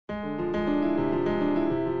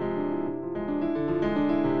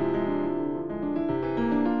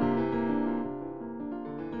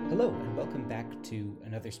back to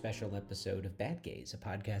another special episode of Bad Gays, a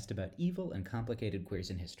podcast about evil and complicated queers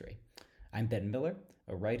in history. I'm Ben Miller,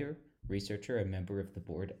 a writer, researcher, and member of the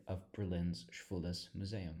board of Berlin's Schwules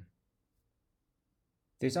Museum.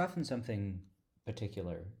 There's often something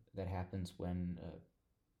particular that happens when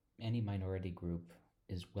any minority group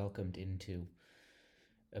is welcomed into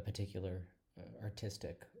a particular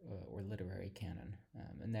artistic or literary canon,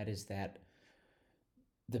 and that is that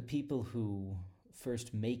the people who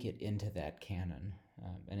first make it into that canon,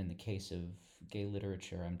 and in the case of gay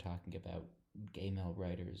literature, I'm talking about gay male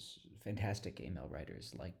writers, fantastic gay male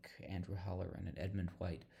writers like Andrew Holleran and Edmund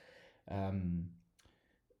White,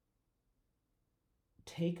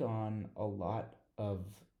 take on a lot of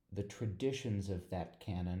the traditions of that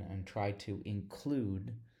canon and try to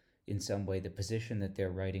include, in some way, the position that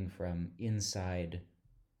they're writing from inside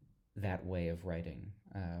that way of writing.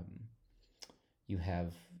 You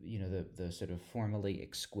have, the sort of formally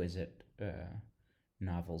exquisite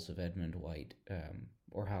novels of Edmund White,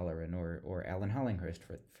 or Halloran, or Alan Hollinghurst,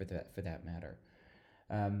 for that matter.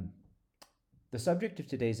 The subject of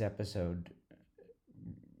today's episode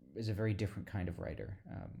is a very different kind of writer,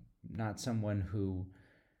 not someone who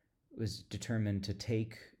was determined to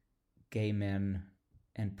take gay men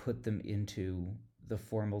and put them into the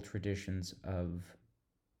formal traditions of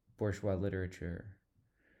bourgeois literature,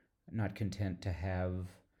 not content to have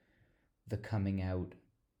the coming out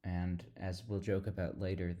and, as we'll joke about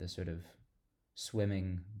later, the sort of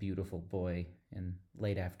swimming beautiful boy in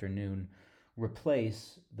Late Afternoon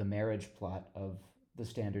replace the marriage plot of the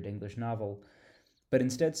standard English novel, but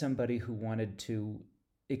instead somebody who wanted to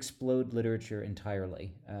explode literature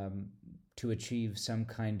entirely, to achieve some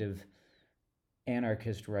kind of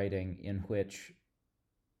anarchist writing in which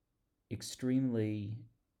extremely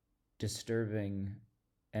disturbing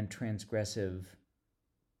and transgressive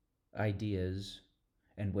ideas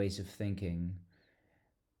and ways of thinking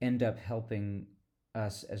end up helping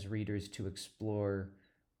us as readers to explore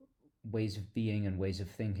ways of being and ways of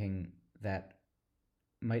thinking that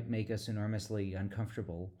might make us enormously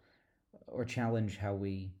uncomfortable or challenge how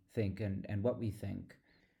we think and what we think.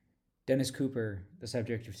 Dennis Cooper, the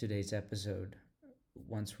subject of today's episode,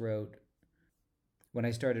 once wrote, "When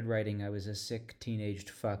I started writing, I was a sick, teenaged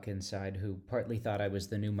fuck inside who partly thought I was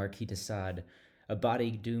the new Marquis de Sade, a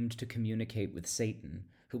body doomed to communicate with Satan,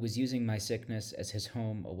 who was using my sickness as his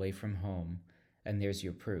home away from home. And there's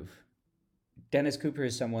your proof." Dennis Cooper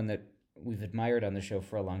is someone that we've admired on the show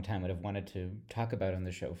for a long time and have wanted to talk about on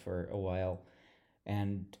the show for a while.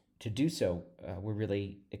 And to do so, we're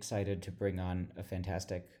really excited to bring on a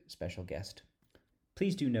fantastic special guest.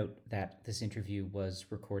 Please do note that this interview was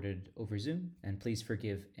recorded over Zoom, and please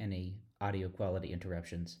forgive any audio quality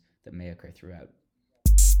interruptions that may occur throughout.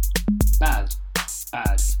 Bad.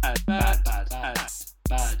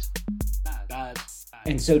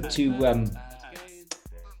 And so to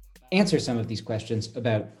answer some of these questions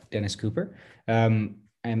about Dennis Cooper, I'm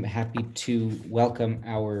happy to welcome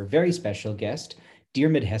our very special guest,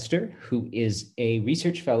 Diarmuid Hester, who is a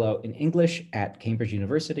research fellow in English at Cambridge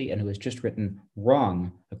University and who has just written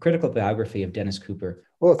Wrong, a critical biography of Dennis Cooper.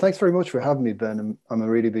 Well, thanks very much for having me, Ben. I'm a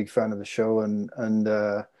really big fan of the show. And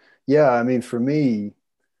yeah, I mean, for me,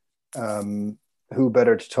 who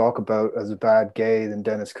better to talk about as a bad gay than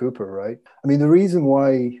Dennis Cooper, right? I mean, the reason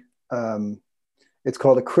why it's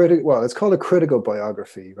called a critical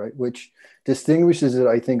biography, right? Which distinguishes it,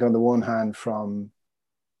 I think, on the one hand from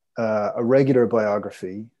a regular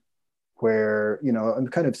biography where, I'm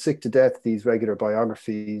kind of sick to death of these regular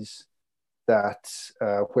biographies that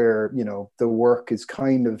where, the work is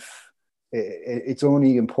kind of, it's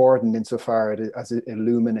only important insofar as it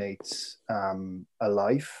illuminates a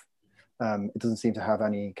life. It doesn't seem to have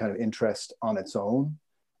any kind of interest on its own.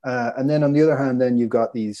 And then on the other hand, then you've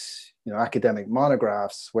got these, academic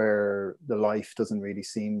monographs where the life doesn't really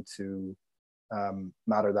seem to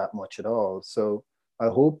matter that much at all. So I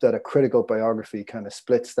hope that a critical biography kind of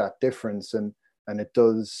splits that difference and it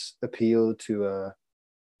does appeal to a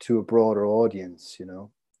broader audience,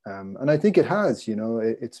 and I think it has,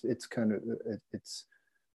 it's kind of,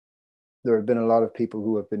 there have been a lot of people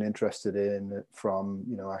who have been interested in it from,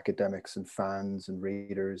 academics and fans and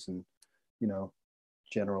readers and,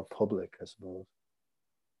 general public, I suppose.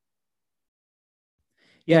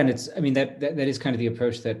 Yeah, and that is kind of the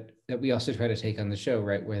approach that we also try to take on the show,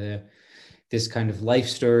 right? Where this kind of life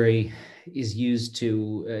story is used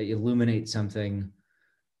to illuminate something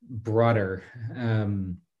broader,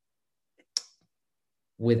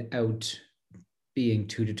 without being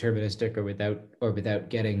too deterministic or without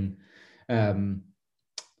getting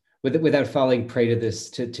without falling prey to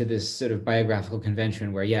this sort of biographical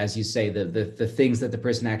convention where, yeah, as you say, the things that the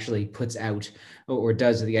person actually puts out or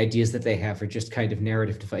does, or the ideas that they have, are just kind of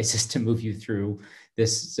narrative devices to move you through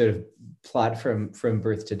this sort of plot from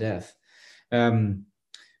birth to death.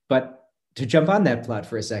 But to jump on that plot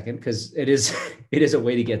for a second, because it is it is a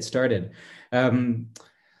way to get started.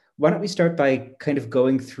 Why don't we start by kind of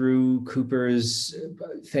going through Cooper's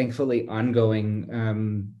thankfully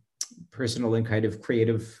ongoing personal and kind of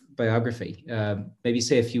creative biography. Maybe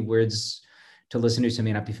say a few words to listeners who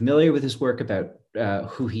may not be familiar with his work about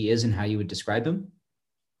who he is and how you would describe him.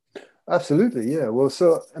 Absolutely, yeah. Well,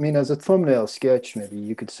 so I mean, as a thumbnail sketch, maybe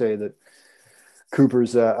you could say that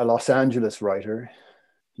Cooper's a Los Angeles writer.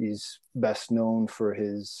 He's best known for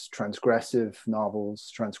his transgressive novels,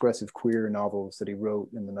 transgressive queer novels that he wrote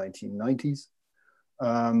in the 1990s.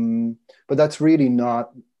 But that's really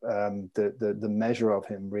not the measure of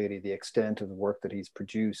him, really, the extent of the work that he's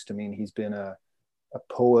produced. I mean, he's been a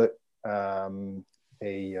poet, an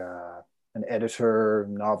editor,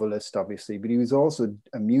 novelist, obviously, but he was also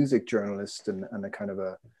a music journalist and a kind of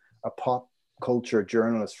a pop culture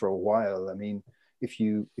journalist for a while. I mean, if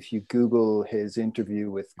you Google his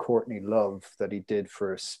interview with Courtney Love that he did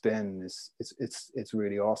for Spin, it's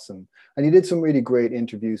really awesome. And he did some really great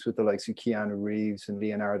interviews with the likes of Keanu Reeves and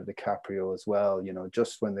Leonardo DiCaprio as well, you know,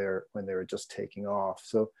 just when they were just taking off.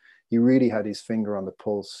 So he really had his finger on the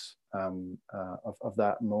pulse of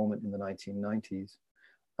that moment in the 1990s.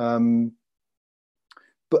 And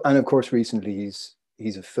of course, recently he's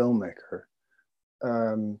a filmmaker.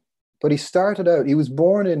 But he started out, he was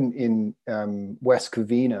born in West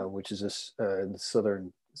Covina, which is in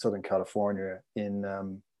Southern California, in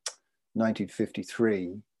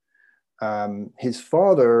 1953. His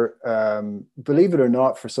father, believe it or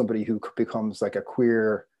not, for somebody who becomes like a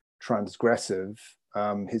queer transgressive,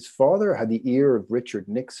 his father had the ear of Richard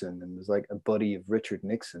Nixon and was like a buddy of Richard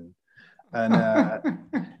Nixon. And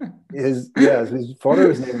his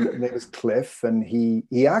father's name was Cliff, and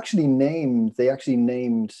they actually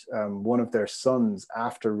named one of their sons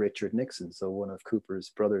after Richard Nixon. So one of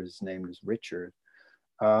Cooper's brothers' name was Richard.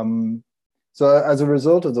 So as a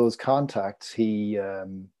result of those contacts, his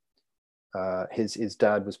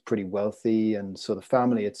dad was pretty wealthy, and so the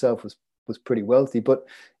family itself was pretty wealthy. But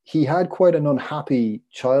he had quite an unhappy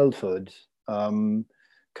childhood, kind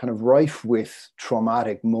of rife with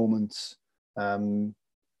traumatic moments.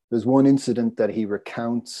 There's one incident that he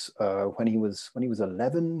recounts when he was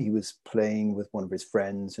 11. He was playing with one of his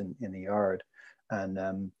friends in the yard,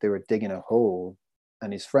 and they were digging a hole,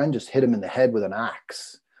 and his friend just hit him in the head with an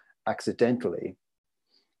axe accidentally.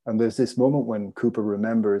 And there's this moment when Cooper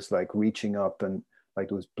remembers like reaching up and like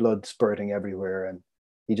there was blood spurting everywhere, and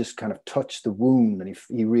he just kind of touched the wound, and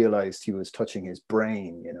he realized he was touching his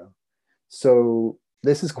brain, you know. So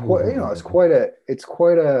this is quite, you know, it's quite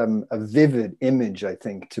a vivid image, I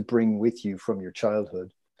think, to bring with you from your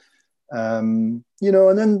childhood. You know,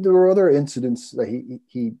 and then there were other incidents that he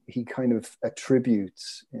kind of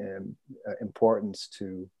attributes importance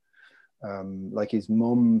to, like his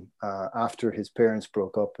mum, after his parents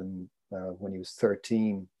broke up, and when he was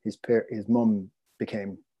 13, his mum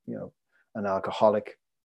became, you know, an alcoholic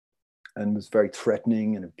and was very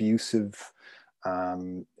threatening and abusive.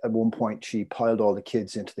 At one point, she piled all the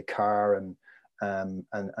kids into the car and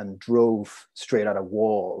drove straight at a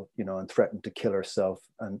wall, you know, and threatened to kill herself.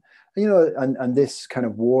 And you know, and this kind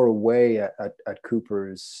of wore away at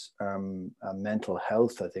Cooper's mental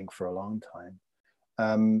health, I think, for a long time.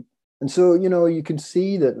 And so, you know, you can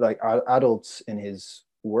see that like adults in his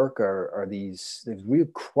work are these real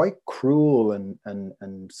quite cruel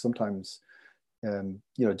and sometimes you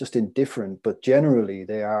know, just indifferent, but generally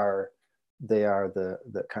they are the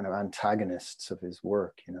kind of antagonists of his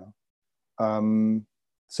work, you know.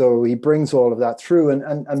 So he brings all of that through,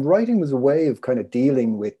 and writing was a way of kind of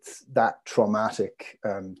dealing with that traumatic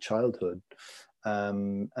childhood.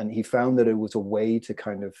 And he found that it was a way to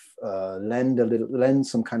kind of lend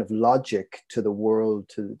some kind of logic to the world,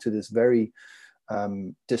 to this very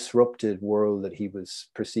disrupted world that he was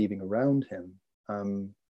perceiving around him.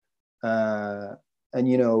 And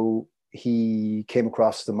you know, he came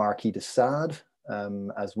across the Marquis de Sade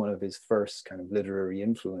as one of his first kind of literary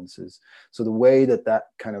influences. So the way that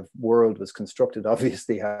kind of world was constructed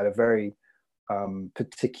obviously had a very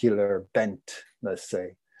particular bent, let's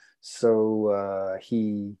say. So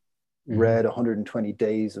he read 120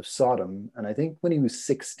 Days of Sodom, and I think when he was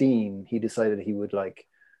 16, he decided he would like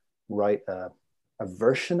write a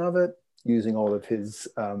version of it using all of his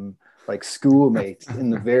like schoolmates in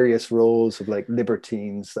the various roles of like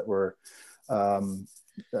libertines that were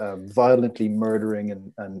violently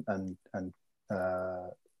murdering and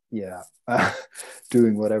yeah,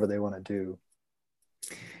 doing whatever they want to do.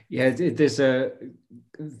 Yeah,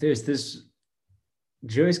 there's this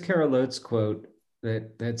Joyce Carol Oates quote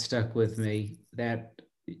that stuck with me, that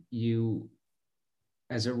you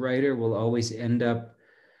as a writer will always end up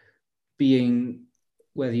being,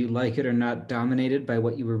 whether you like it or not, dominated by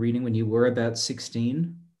what you were reading when you were about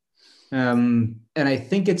 16. And I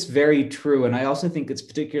think it's very true. And I also think it's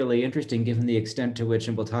particularly interesting given the extent to which,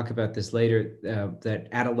 and we'll talk about this later, that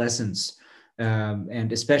adolescence,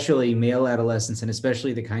 and especially male adolescence, and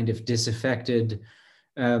especially the kind of disaffected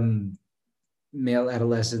um, male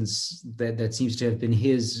adolescence that seems to have been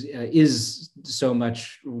his, is so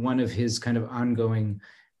much one of his kind of ongoing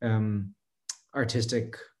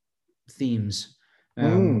artistic themes.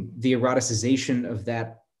 Mm. The eroticization of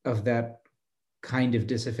that kind of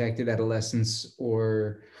disaffected adolescence,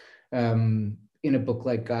 or in a book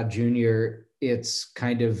like God Jr., it's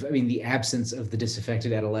kind of, I mean, the absence of the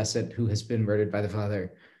disaffected adolescent who has been murdered by the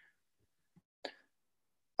father.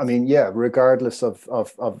 I mean, yeah, regardless of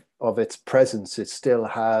its presence, it still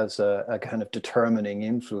has a kind of determining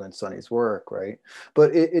influence on his work, right?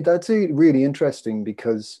 But that's really interesting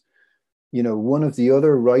because, you know, one of the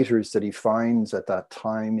other writers that he finds at that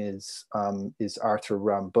time is Arthur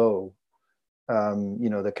Rimbaud, you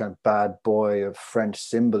know, the kind of bad boy of French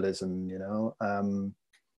symbolism, you know.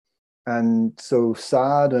 And so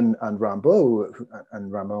Sade and Rimbaud,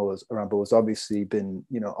 and Rimbaud has obviously been,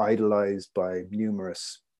 you know, idolized by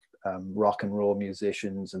numerous rock and roll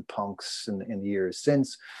musicians and punks in the years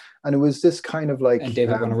since. And it was this kind of like, And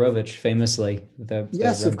David Wojnarowicz, famously, the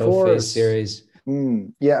yes, of Rimbaud Phase course. series.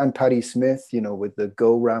 Yeah, and Patti Smith, you know, with the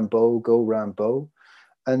Go Rambo, Go Rambo.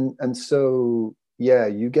 And so, yeah,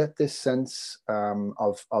 you get this sense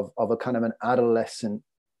of a kind of an adolescent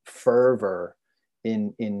fervor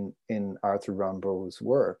in Arthur Rimbaud's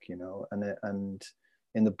work, you know, and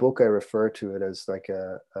in the book I refer to it as like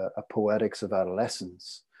a poetics of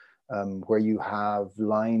adolescence, where you have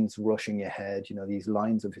lines rushing ahead, you know, these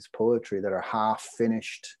lines of his poetry that are half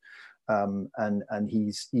finished, and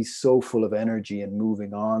he's so full of energy and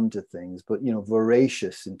moving on to things, but you know,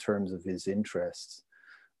 voracious in terms of his interests.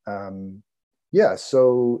 Yeah,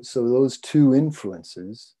 so those two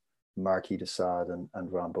influences, Marquis de Sade and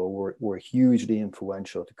Rimbaud, were hugely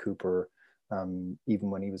influential to Cooper, even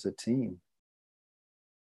when he was a teen.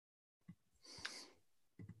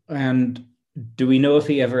 And do we know if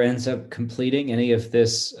he ever ends up completing any of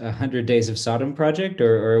this 100 Days of Sodom project,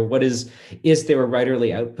 or what is there a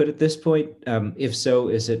writerly output at this point? If so,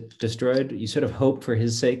 is it destroyed? You sort of hope for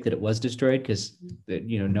his sake that it was destroyed, because,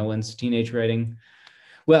 you know, no one's teenage writing.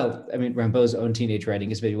 Well, I mean, Rimbaud's own teenage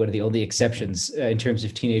writing is maybe one of the only exceptions in terms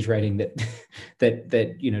of teenage writing that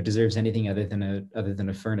that you know, deserves anything other than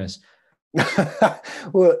a furnace.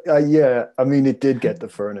 Well, yeah, I mean, it did get the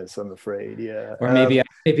furnace, I'm afraid. Yeah. Or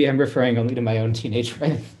maybe I'm referring only to my own teenage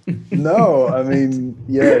writing. No, I mean,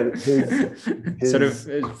 yeah, his Sort of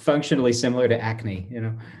his functionally similar to acne, you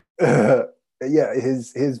know. yeah,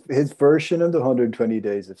 his version of the 120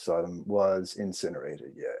 Days of Sodom was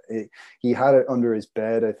incinerated. Yeah, he had it under his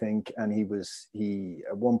bed, I think, and he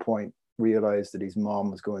at one point realized that his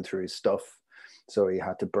mom was going through his stuff, so he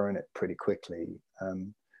had to burn it pretty quickly.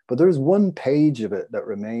 But there's one page of it that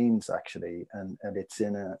remains actually, and it's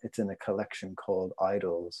in a collection called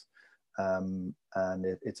Idols, and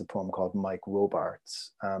it's a poem called Mike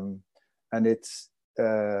Robarts, and it's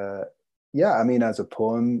yeah, I mean, as a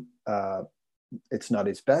poem, it's not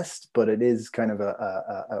his best, but it is kind of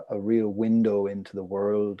a real window into the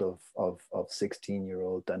world of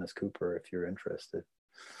 16-year-old Dennis Cooper, if you're interested.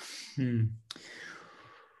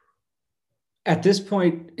 At this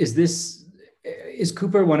point, is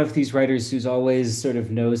Cooper one of these writers who's always sort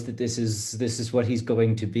of knows that this is what he's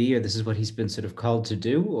going to be, or this is what he's been sort of called to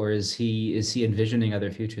do, or is he envisioning other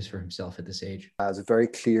futures for himself at this age? Has a very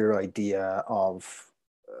clear idea of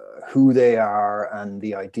who they are and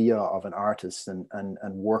the idea of an artist, and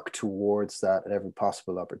work towards that at every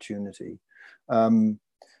possible opportunity. I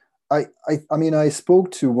mean, I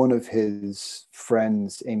spoke to one of his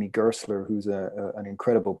friends, Amy Gersler, who's an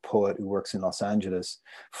incredible poet who works in Los Angeles,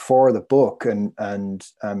 for the book, and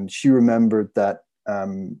she remembered that,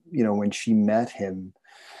 you know, when she met him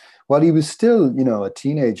while he was still, you know, a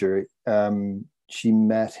teenager, she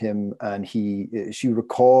met him, and she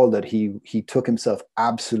recalled that he took himself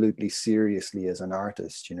absolutely seriously as an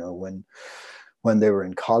artist, you know, when they were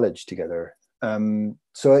in college together.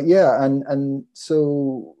 So yeah, and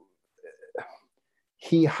so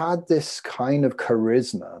he had this kind of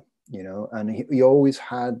charisma you know, and he always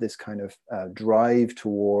had this kind of drive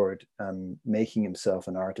toward making himself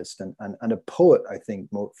an artist and a poet, I think,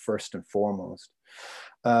 first and foremost.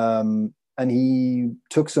 And he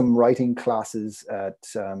took some writing classes at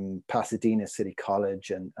Pasadena City College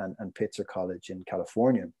and Pitzer College in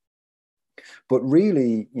California. But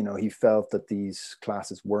really, you know, he felt that these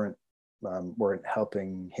classes weren't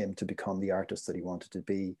helping him to become the artist that he wanted to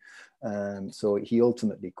be. So he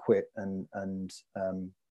ultimately quit. And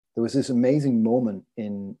there was this amazing moment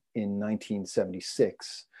in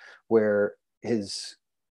 1976 where his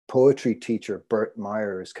poetry teacher, Bert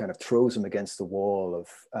Myers, kind of throws him against the wall of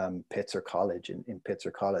Pitzer College in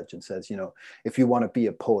Pitzer College and says, you know, if you want to be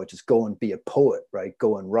a poet, just go and be a poet, right?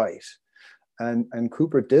 Go and write. And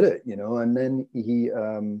Cooper did it, you know, and then he,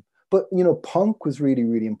 but, you know, punk was really,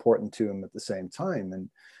 really important to him at the same time. And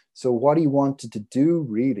so what he wanted to do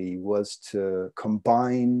really was to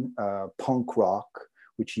combine punk rock,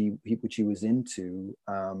 which he was into,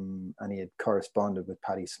 and he had corresponded with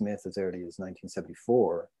Patti Smith as early as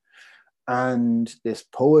 1974, and this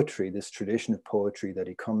poetry, this tradition of poetry that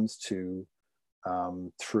he comes to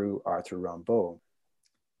through Arthur Rimbaud.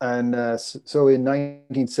 And so in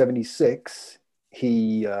 1976,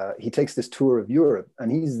 he takes this tour of Europe,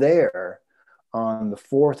 and he's there on the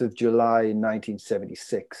 4th of July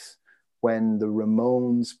 1976 when the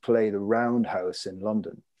Ramones play the Roundhouse in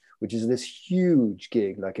London, which is this huge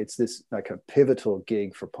gig. Like it's this like a pivotal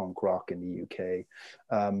gig for punk rock in the UK.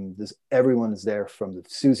 Everyone is there, from the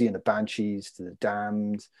Susie and the Banshees to the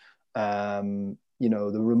Damned. You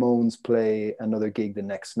know, the Ramones play another gig the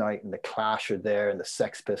next night, and the Clash are there, and the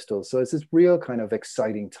Sex Pistols. So it's this real kind of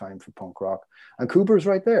exciting time for punk rock. And Cooper's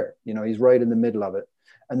right there. You know, he's right in the middle of it.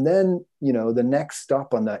 And then, you know, the next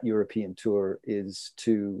stop on that European tour is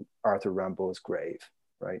to Arthur Rimbaud's grave,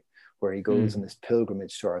 right? Where he goes on this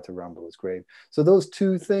pilgrimage to Arthur Rimbaud's grave. So those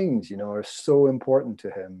two things, you know, are so important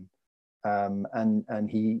to him. And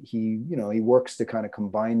he you know, he works to kind of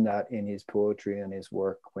combine that in his poetry and his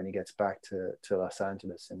work when he gets back to Los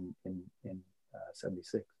Angeles in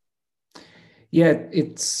 76. Yeah,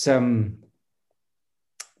 it's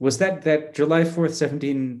was that July 4th,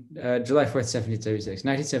 1776,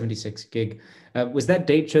 1976 gig. Was that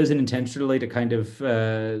date chosen intentionally to kind of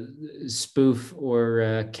spoof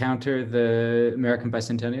or counter the American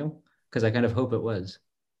bicentennial? Because I kind of hope it was.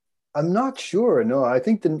 I'm not sure. No, I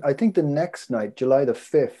think the next night, July the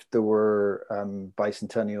 5th, there were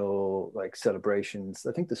bicentennial like celebrations.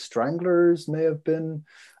 I think the Stranglers may have been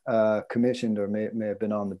commissioned or may have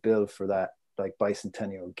been on the bill for that like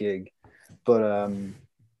bicentennial gig. But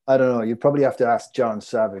I don't know. You probably have to ask John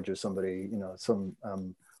Savage or somebody, you know, some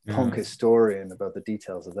punk historian about the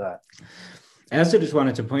details of that. I also just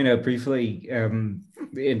wanted to point out briefly,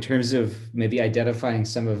 in terms of maybe identifying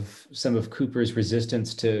some of Cooper's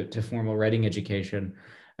resistance to formal writing education,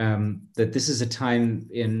 that this is a time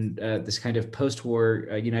in this kind of post-war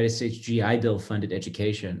United States GI Bill funded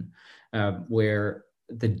education, where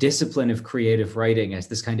the discipline of creative writing as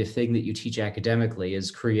this kind of thing that you teach academically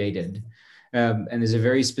is created. And there's a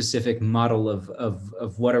very specific model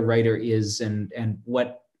of what a writer is and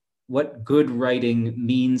what good writing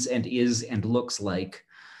means and is and looks like,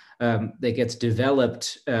 that gets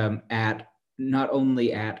developed at not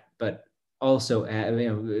only at, but also at,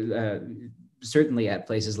 certainly at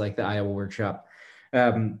places like the Iowa Workshop,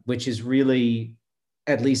 which is really,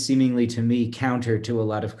 at least seemingly to me, counter to a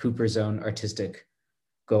lot of Cooper's own artistic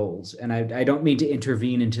goals. And I don't mean to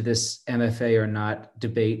intervene into this MFA or not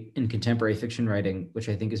debate in contemporary fiction writing, which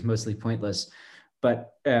I think is mostly pointless.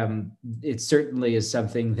 But it certainly is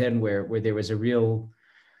something then where there was a real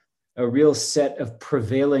set of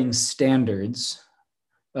prevailing standards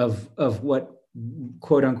of what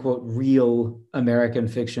quote unquote real American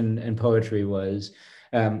fiction and poetry was,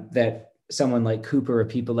 that someone like Cooper or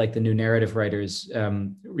people like the new narrative writers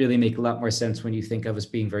really make a lot more sense when you think of as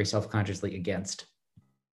being very self-consciously against.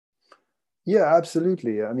 Yeah,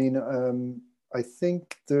 absolutely. I mean, I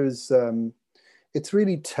think there's it's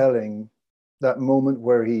really telling, that moment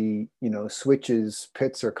where he, you know, switches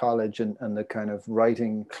Pitzer College and the kind of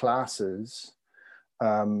writing classes.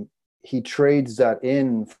 He trades that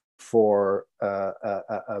in for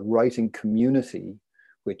a writing community,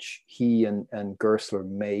 which he and Gerstler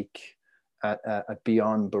make at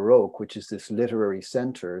Beyond Baroque, which is this literary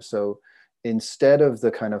center. So instead of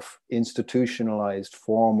the kind of institutionalized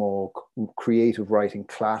formal creative writing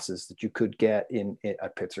classes that you could get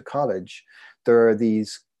at Pitzer College, there are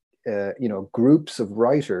these you know, groups of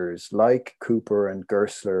writers like Cooper and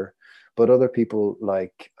Gerstler, but other people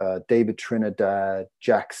like David Trinidad,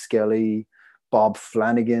 Jack Skelly, Bob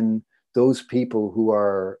Flanagan, those people who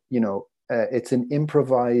are, you know, it's an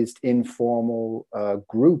improvised, informal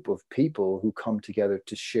group of people who come together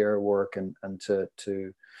to share work and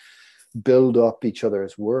to build up each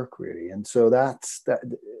other's work, really. And so that's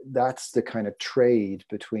the kind of trade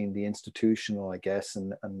between the institutional, I guess,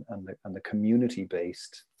 and the community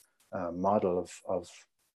based model of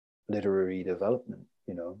literary development,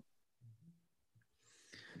 you know.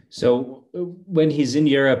 So when he's in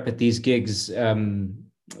Europe at these gigs,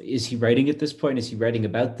 is he writing at this point? Is he writing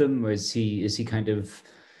about them, or is he kind of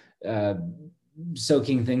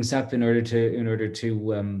soaking things up in order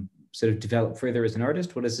to sort of develop further as an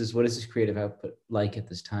artist? What is his creative output like at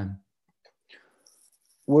this time?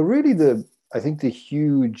 Well, really, I think the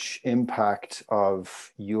huge impact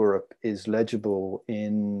of Europe is legible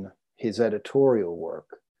in his editorial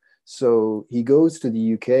work. So he goes to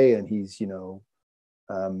the UK and he's, you know,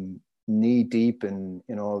 knee deep in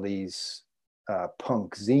all these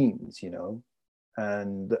punk zines, you know,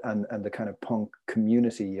 and the kind of punk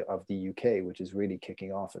community of the UK, which is really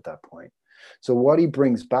kicking off at that point. So what he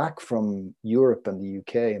brings back from Europe and the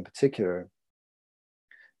UK in particular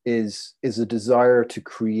is a desire to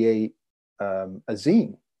create a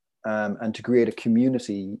zine and to create a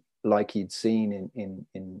community like he'd seen in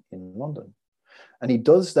London. And he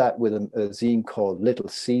does that with a zine called Little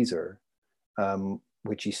Caesar,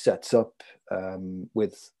 which he sets up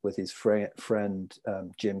with his friend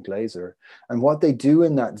Jim Glazer. And what they do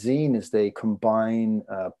in that zine is they combine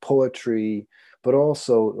poetry, but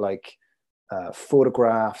also like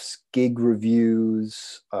photographs, gig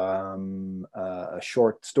reviews,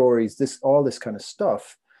 short stories, all this kind of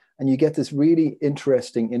stuff. And you get this really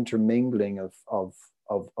interesting intermingling of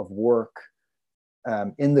work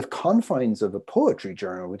in the confines of a poetry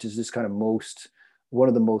journal, which is this kind of one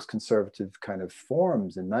of the most conservative kind of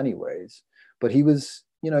forms in many ways. But he was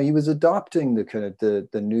adopting the kind of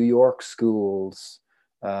the New York schools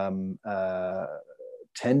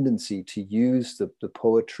tendency to use the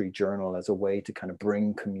poetry journal as a way to kind of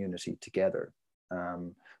bring community together.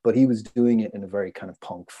 But he was doing it in a very kind of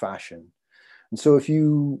punk fashion. And so if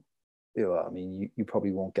you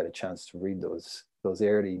probably won't get a chance to read those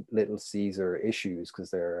early Little Caesar issues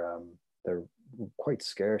because they're quite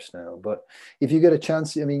scarce now. But if you get a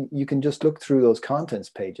chance, I mean, you can just look through those contents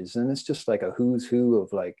pages and it's just like a who's who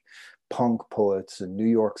of like punk poets and New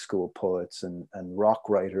York school poets and rock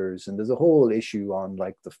writers. And there's a whole issue on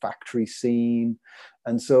like the factory scene.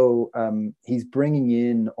 And so he's bringing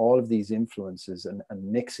in all of these influences and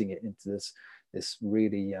mixing it into this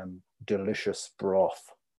really delicious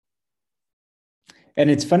broth. And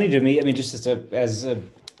it's funny to me, I mean, just as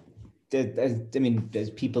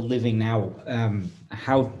people living now,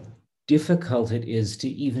 how difficult it is to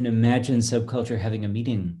even imagine subculture having a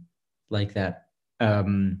meaning like that,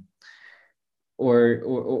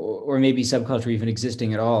 or maybe subculture even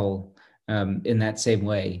existing at all in that same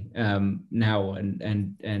way now,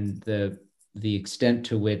 and the extent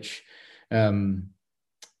to which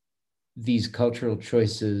these cultural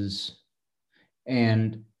choices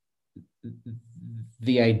and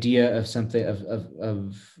the idea of something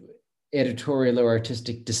of editorial or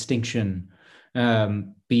artistic distinction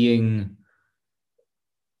being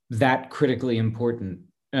that critically important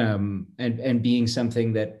and being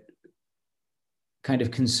something that kind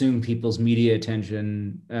of consumed people's media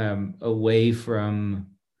attention away from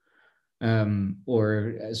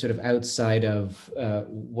or sort of outside of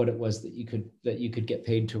what it was that you could get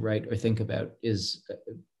paid to write or think about is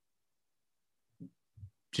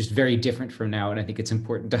just very different from now. And I think it's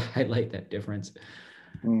important to highlight that difference.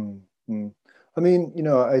 Mm-hmm. I mean, you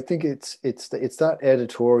know, I think it's that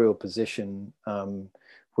editorial position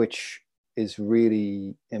which is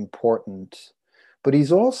really important. But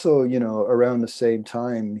he's also, you know, around the same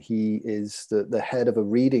time, he is the head of a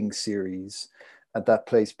reading series at that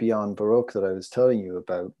place Beyond Baroque that I was telling you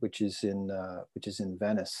about, which is in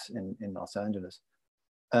Venice in Los Angeles.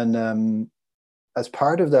 And as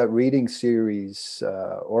part of that reading series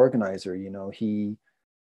organizer, you know, he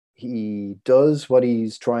does what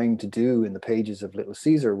he's trying to do in the pages of Little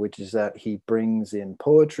Caesar, which is that he brings in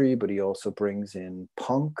poetry, but he also brings in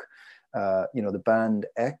punk. You know, the band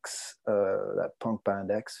X, that punk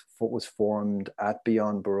band X was formed at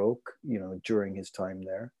Beyond Baroque, you know, during his time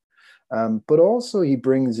there. But also he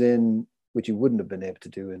brings in, which he wouldn't have been able to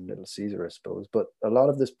do in Little Caesar, I suppose, but a lot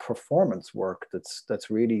of this performance work that's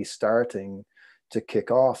really starting to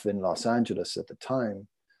kick off in Los Angeles at the time.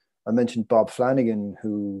 I mentioned Bob Flanagan,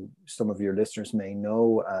 who some of your listeners may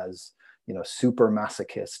know as, you know, super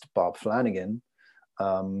masochist Bob Flanagan,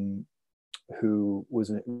 who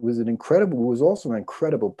was also an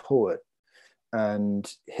incredible poet.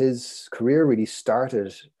 And his career really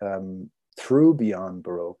started through Beyond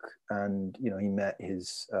Baroque, and he met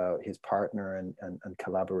his partner and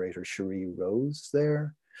collaborator Cherie Rose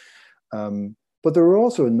there. But there were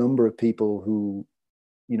also a number of people who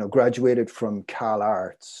graduated from Cal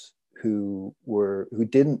Arts who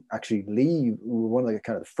didn't actually leave, who were one of the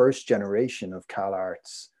kind of the first generation of Cal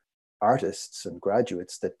Arts artists and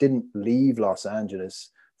graduates that didn't leave Los Angeles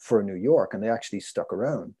for New York, and they actually stuck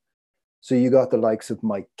around. So you got the likes of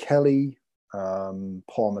Mike Kelly,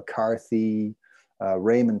 Paul McCarthy,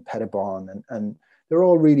 Raymond Pettibon, and they're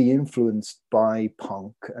all really influenced by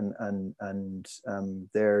punk, and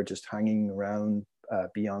they're just hanging around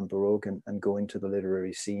Beyond Baroque and going to the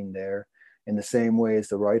literary scene there in the same way as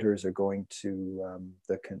the writers are going to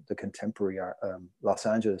the contemporary Los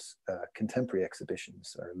Angeles contemporary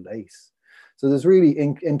exhibitions or LACE. So there's really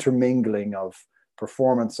intermingling of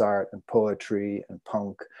performance art and poetry and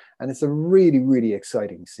punk, and it's a really, really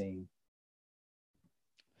exciting scene.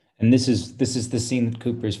 And this is the scene that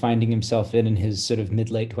Cooper is finding himself in his sort of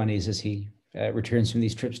mid-late 20s as he returns from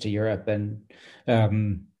these trips to Europe. And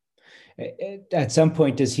at some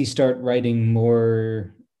point, does he start writing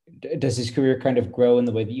more? Does his career kind of grow in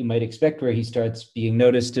the way that you might expect, where he starts being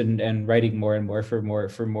noticed and writing more and more for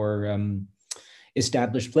more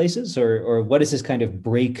established places, or what does his kind of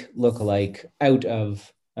break look like out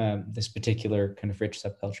of this particular kind of rich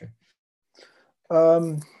subculture?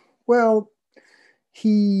 Well,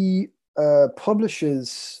 he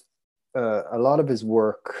publishes a lot of his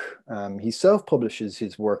work. He self-publishes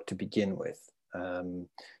his work to begin with.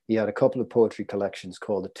 He had a couple of poetry collections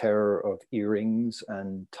called The Terror of Earrings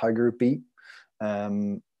and Tiger Beat,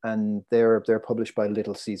 and they're published by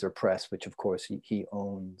Little Caesar Press, which of course he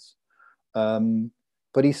owns.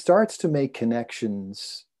 But he starts to make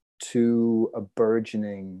connections to a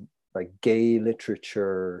burgeoning like gay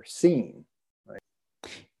literature scene. Right?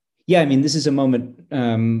 Yeah, I mean, this is a moment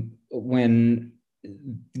when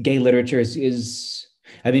gay literature is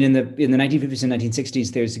I mean, in the 1950s and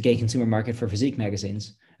 1960s, there's a gay consumer market for physique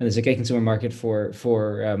magazines, and there's a gay consumer market for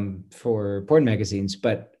porn magazines.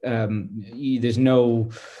 But there's no,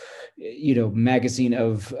 magazine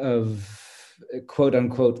of quote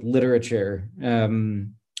unquote literature. I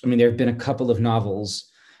mean, there have been a couple of novels.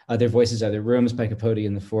 Other Voices, Other Rooms by Capote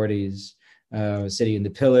in the 40s, City and the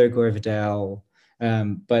Pillar, Gore Vidal.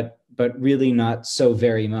 But really not so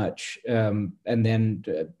very much. And then,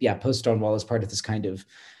 post Stonewall is part of this kind of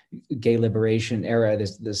gay liberation era,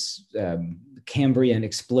 this Cambrian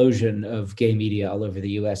explosion of gay media all over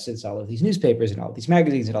the US. It's all of these newspapers and all these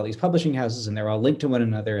magazines and all these publishing houses, and they're all linked to one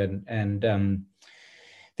another. And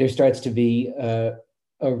there starts to be a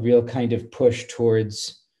real kind of push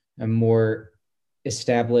towards a more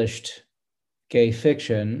established gay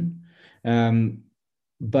fiction.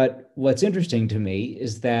 But what's interesting to me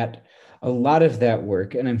is that a lot of that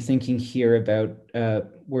work, and I'm thinking here about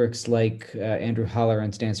works like Andrew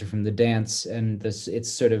Holleran's Dancer from the Dance and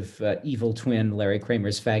its sort of evil twin, Larry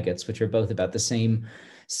Kramer's Faggots, which are both about the same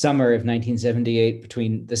summer of 1978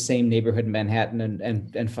 between the same neighborhood in Manhattan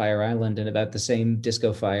and Fire Island, and about the same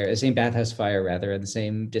same bathhouse fire rather, and the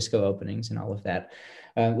same disco openings and all of that,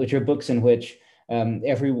 which are books in which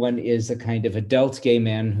everyone is a kind of adult gay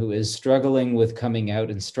man who is struggling with coming out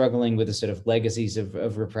and struggling with the sort of legacies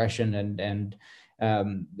of repression and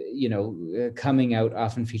coming out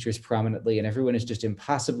often features prominently, and everyone is just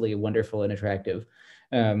impossibly wonderful and attractive.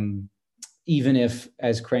 Even if,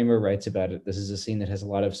 as Kramer writes about it, this is a scene that has a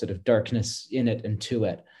lot of sort of darkness in it and to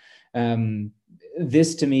it.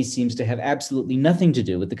 This to me seems to have absolutely nothing to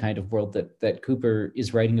do with the kind of world that Cooper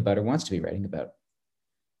is writing about or wants to be writing about.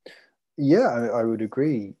 Yeah, I would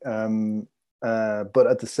agree. But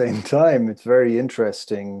at the same time, it's very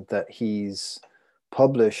interesting that he's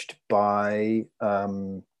published by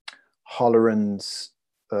Holleran's,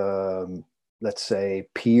 let's say,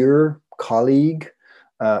 peer, colleague,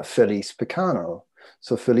 Felice Picano.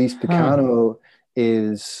 So Felice Picano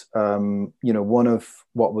is, one of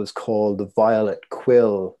what was called the Violet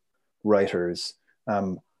Quill writers.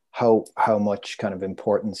 How much kind of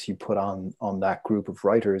importance you put on that group of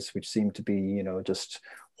writers, which seem to be, just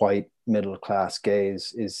white middle class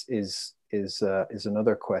gays, is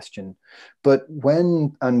another question. But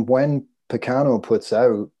when Picano puts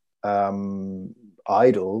out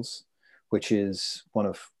Idols, which is one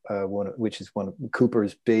of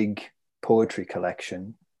Cooper's big poetry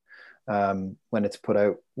collection, when it's put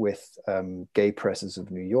out with Gay Presses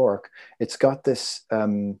of New York, it's got this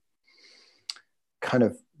kind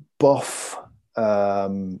of buff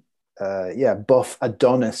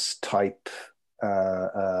Adonis type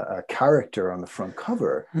a character on the front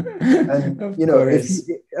cover. And Of you know, if course.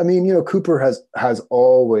 you, I mean, you know, Cooper has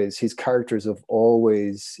always his characters have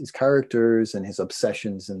always his characters and his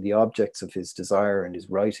obsessions and the objects of his desire and his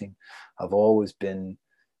writing have always been,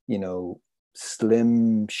 you know,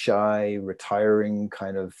 slim, shy, retiring,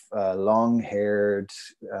 kind of long-haired,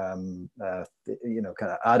 you know,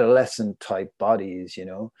 kind of adolescent type bodies, you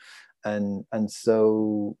know, and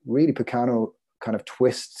so really Picano kind of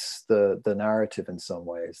twists the narrative in some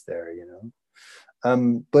ways there, you know.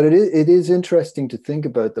 But it is interesting to think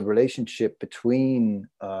about the relationship between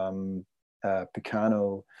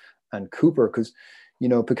Picano and Cooper, because you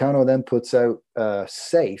know Picano then puts out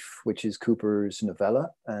Safe, which is Cooper's novella.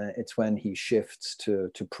 It's when he shifts to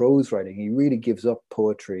prose writing. He really gives up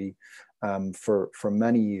poetry for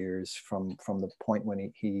many years from the point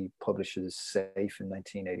when he publishes Safe in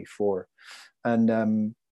 1984,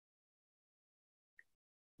 and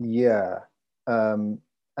yeah, and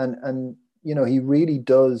you know he really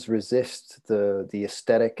does resist the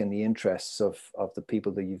aesthetic and the interests of the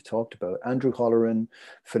people that you've talked about: Andrew Holleran,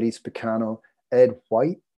 Felice Picano, Ed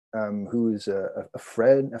White, who is a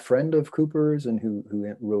friend of Cooper's and who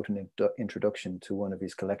wrote an introduction to one of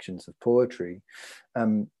his collections of poetry.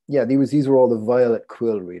 Yeah, these were all the Violet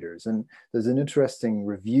Quill readers, and there's an interesting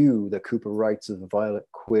review that Cooper writes of the Violet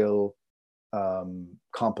Quill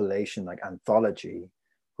compilation, like anthology,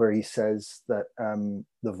 where he says that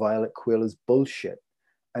the Violet Quill is bullshit,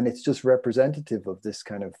 and it's just representative of this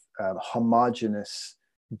kind of homogenous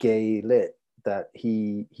gay lit that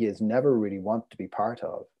he has never really wanted to be part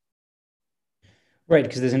of. Right,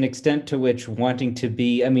 because there's an extent to which wanting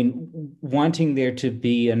there to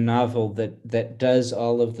be a novel that does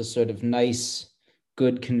all of the sort of nice,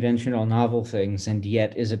 good conventional novel things and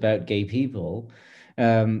yet is about gay people,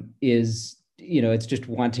 is, you know, it's just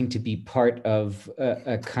wanting to be part of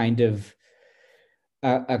a kind of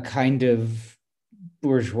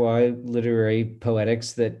bourgeois literary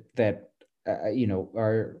poetics that you know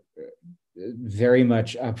are very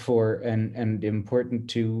much up for and important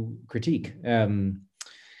to critique.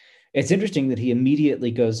 It's interesting that he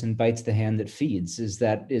immediately goes and bites the hand that feeds. Is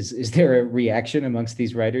there a reaction amongst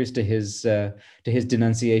these writers to his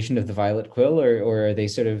denunciation of the Violet Quill, or are they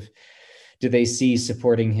sort of, do they see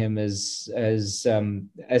supporting him as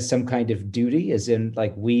some kind of duty, as in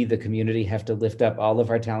like we the community have to lift up all of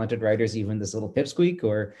our talented writers, even this little pipsqueak,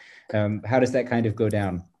 or how does that kind of go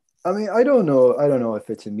down? I mean, I don't know. I don't know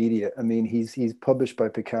if it's immediate. I mean, he's published by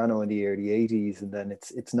Picano in the early '80s, and then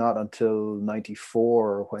it's not until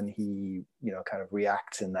 '94 when he, you know, kind of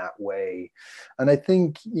reacts in that way. And I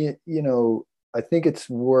think you know, I think it's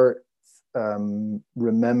worth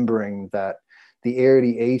remembering that the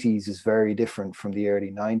early '80s is very different from the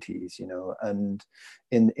early '90s, you know, and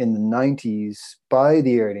in the '90s, by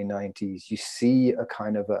the early '90s, you see a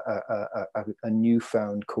kind of a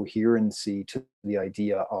newfound coherency to the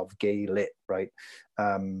idea of gay lit, right?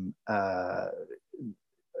 I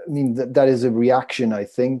mean, that is a reaction, I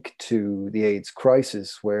think, to the AIDS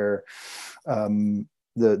crisis, where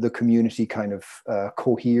the community kind of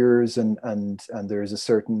coheres, and there is a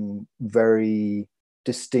certain very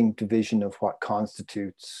distinct vision of what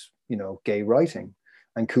constitutes, you know, gay writing,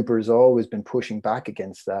 and Cooper has always been pushing back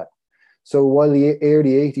against that. So while the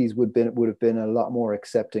early '80s would have been a lot more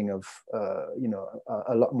accepting of, you know,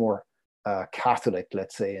 a lot more Catholic,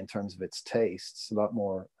 let's say, in terms of its tastes, a lot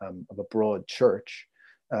more of a broad church.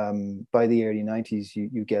 By the early '90s,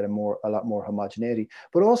 you get a lot more homogeneity.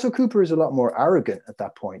 But also Cooper is a lot more arrogant at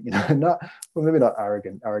that point. You know, not, well, maybe not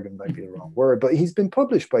arrogant. Arrogant might be the wrong word, but he's been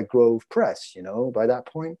published by Grove Press, you know, by that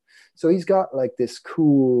point. So he's got like this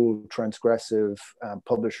cool, transgressive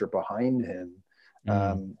publisher behind him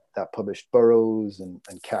that published Burroughs and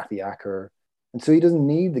Kathy Acker. And so he doesn't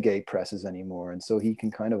need the gay presses anymore. And so he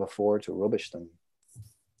can kind of afford to rubbish them.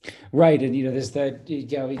 Right, and you know, there's that,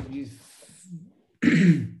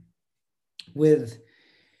 with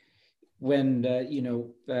when you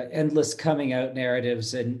know, endless coming out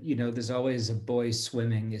narratives, and you know, there's always a boy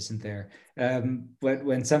swimming, isn't there? But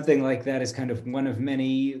when something like that is kind of one of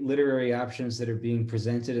many literary options that are being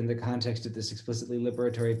presented in the context of this explicitly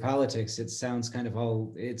liberatory politics, it sounds kind of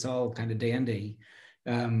it's all kind of dandy.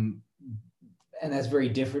 And that's very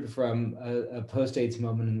different from a post-AIDS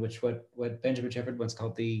moment in which what Benjamin Shepherd once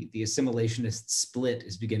called the assimilationist split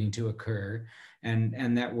is beginning to occur,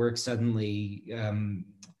 and that work suddenly.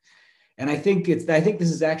 And I think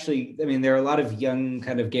this is actually, I mean, there are a lot of young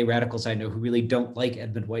kind of gay radicals I know who really don't like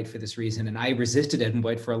Edmund White for this reason, and I resisted Edmund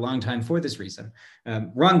White for a long time for this reason,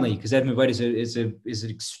 wrongly, because Edmund White is an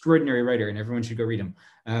extraordinary writer, and everyone should go read him.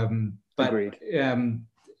 But Agreed.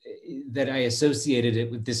 That I associated it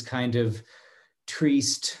with this kind of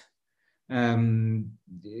triste,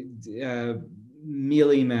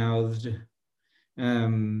 mealy-mouthed,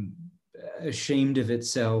 ashamed of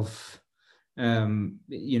itself, just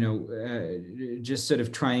sort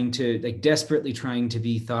of trying to, like, desperately trying to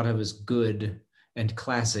be thought of as good and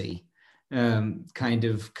classy, kind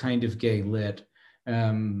of gay lit.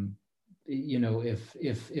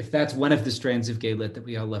 If that's one of the strands of gay lit that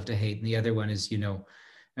we all love to hate, and the other one is,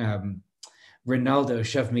 Ronaldo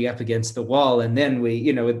shoved me up against the wall, and then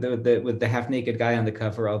we, with the half naked guy on the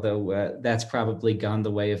cover. Although that's probably gone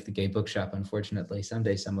the way of the gay bookshop, unfortunately.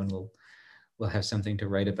 Someday someone will have something to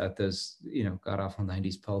write about those, god awful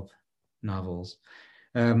 90s pulp novels.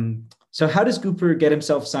 So how does Cooper get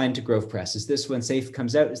himself signed to Grove Press? Is this when Safe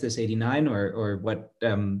comes out? Is this 89 or what?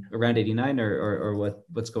 Around 89 or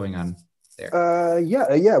what's going on there?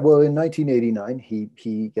 Yeah. Well, in 1989,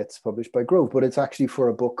 he gets published by Grove, but it's actually for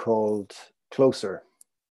a book called Closer.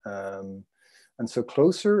 And so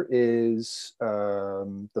Closer is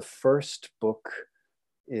the first book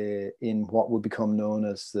in what would become known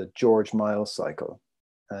as the George Miles cycle.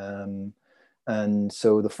 And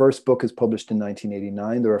so the first book is published in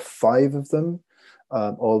 1989. There are 5 of them,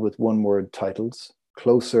 all with one-word titles: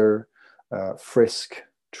 Closer, Frisk,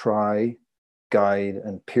 Try, Guide,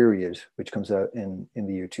 and Period, which comes out in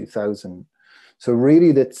the year 2000. So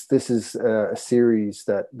really, this is a series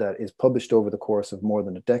that is published over the course of more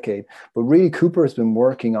than a decade. But really, Cooper has been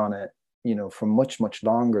working on it, for much, much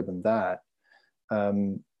longer than that.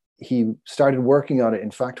 He started working on it,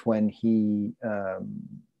 in fact, when he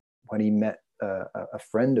met a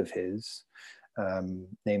friend of his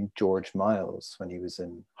named George Miles when he was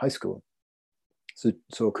in high school.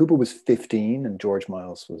 So Cooper was 15 and George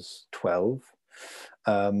Miles was 12.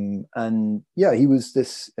 And yeah, he was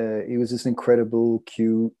this incredible,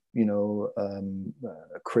 cute,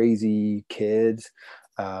 crazy kid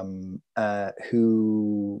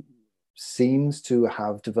who seems to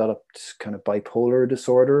have developed kind of bipolar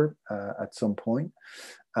disorder at some point.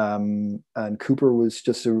 And Cooper was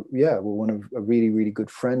just a really, really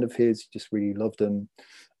good friend of his. He just really loved him.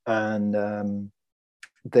 And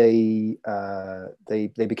they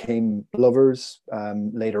became lovers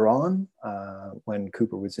later on when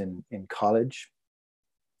Cooper was in college.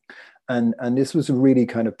 And this was a really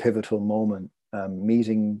kind of pivotal moment,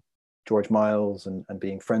 meeting George Miles and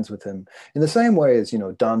being friends with him in the same way as,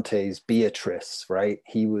 Dante's Beatrice, right?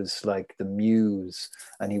 He was like the muse,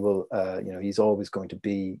 and he will, he's always going to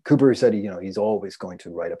be, Cooper said, he's always going to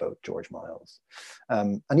write about George Miles.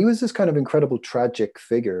 And he was this kind of incredible tragic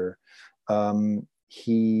figure.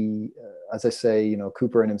 He, as I say,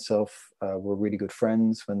 Cooper and himself were really good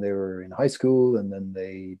friends when they were in high school, and then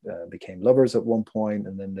they became lovers at one point,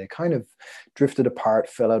 and then they kind of drifted apart,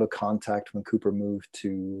 fell out of contact when Cooper moved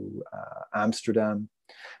to Amsterdam.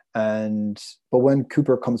 But when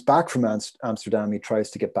Cooper comes back from Amsterdam, he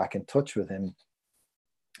tries to get back in touch with him,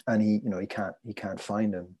 and he can't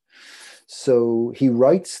find him. So he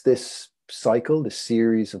writes this cycle, this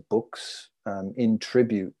series of books, in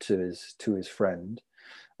tribute to his friend,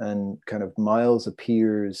 and kind of Miles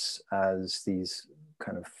appears as these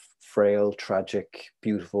kind of frail, tragic,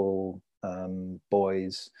 beautiful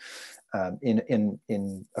boys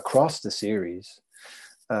in across the series,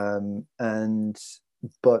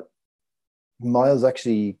 but Miles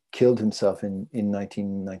actually killed himself in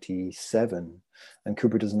 1997, and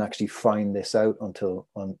Cooper doesn't actually find this out until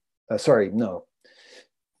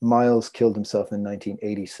Miles killed himself in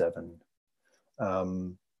 1987.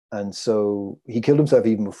 And so he killed himself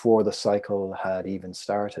even before the cycle had even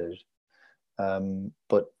started.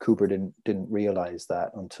 But Cooper didn't realize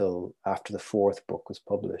that until after the 4th book was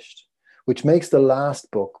published, which makes the last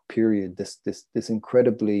book, Period, this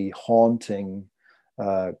incredibly haunting,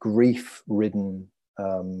 grief-ridden,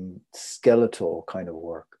 skeletal kind of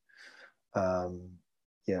work.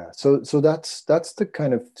 So that's the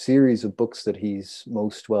kind of series of books that he's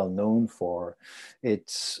most well known for.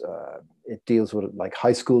 It deals with like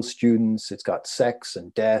high school students. It's got sex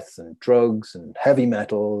and death and drugs and heavy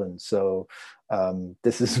metal, and so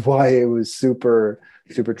this is why it was super,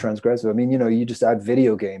 super transgressive. I mean, you just add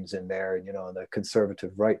video games in there, and the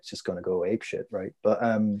conservative right's just going to go apeshit, right? But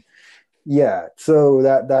so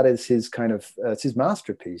that is his kind of it's his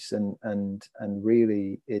masterpiece, and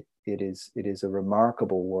really it is a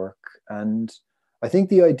remarkable work. And I think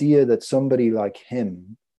the idea that somebody like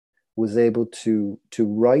him was able to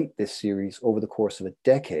write this series over the course of a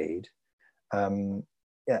decade, and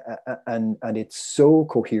it's so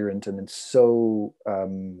coherent, and it's so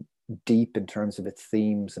deep in terms of its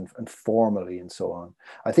themes and formally and so on.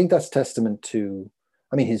 I think that's testament to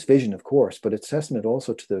I mean, his vision, of course, but it's testament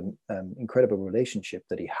also to the incredible relationship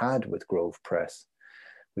that he had with Grove Press,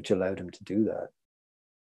 which allowed him to do that.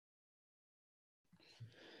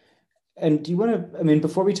 And do you want to, I mean,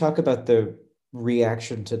 before we talk about the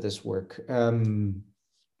reaction to this work,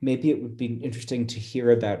 maybe it would be interesting to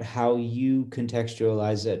hear about how you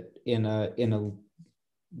contextualize it in a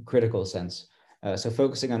critical sense. So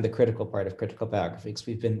focusing on the critical part of critical biography, because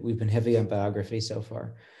we've been heavy on biography so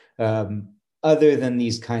far. Other than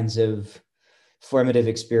these kinds of formative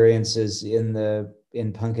experiences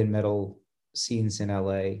in punk and metal scenes in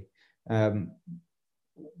LA,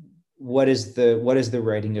 what is the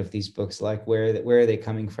writing of these books like? Where are they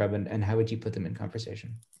coming from, and how would you put them in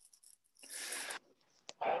conversation?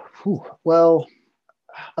 Well,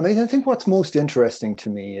 I mean, I think what's most interesting to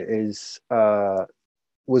me is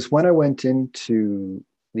was when I went into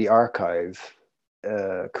the archive,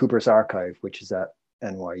 Cooper's archive, which is at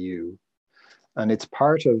NYU, and it's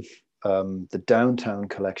part of the Downtown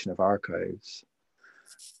Collection of Archives.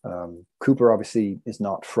 Cooper obviously is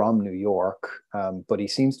not from New York, but he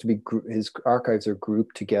seems to be, his archives are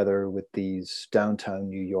grouped together with these downtown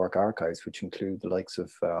New York archives, which include the likes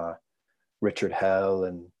of Richard Hell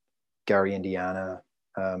and Gary Indiana,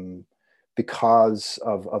 because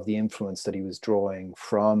of the influence that he was drawing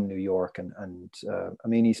from New York. And I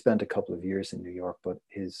mean, he spent a couple of years in New York, but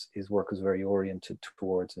his work was very oriented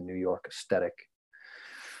towards a New York aesthetic.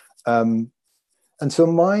 And so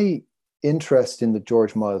my interest in the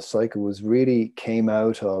George Miles cycle was really came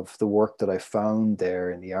out of the work that I found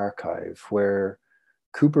there in the archive, where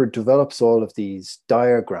Cooper develops all of these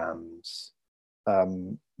diagrams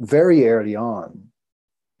very early on,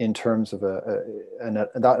 in terms of and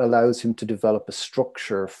that allows him to develop a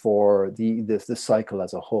structure for the cycle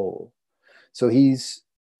as a whole. So he's,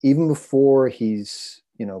 even before he's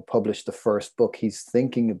published the first book, he's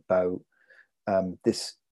thinking about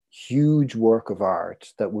this huge work of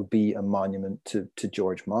art that would be a monument to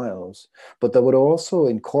George Miles, but that would also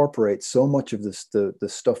incorporate so much of this, the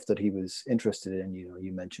stuff that he was interested in.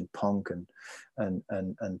 You mentioned punk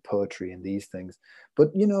and poetry and these things,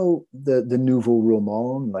 but the Nouveau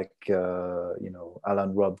Roman, like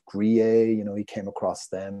Alain Robbe-Grillet, he came across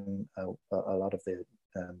them, a lot of the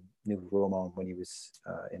Nouveau Roman when he was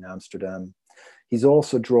in Amsterdam. He's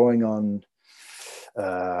also drawing on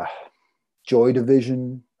Joy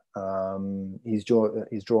Division. He's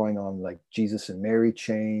drawing on like Jesus and Mary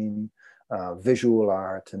Chain, visual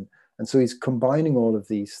art, and so he's combining all of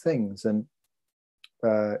these things and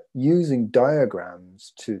using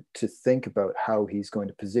diagrams to think about how he's going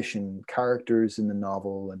to position characters in the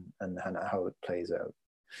novel and how it plays out.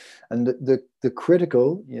 And the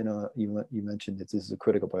critical, you mentioned that this is a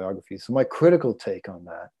critical biography. So my critical take on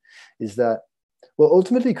that is that, well,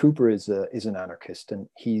 ultimately Cooper is an anarchist, and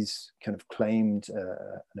he's kind of claimed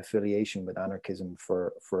an affiliation with anarchism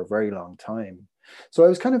for a very long time. So I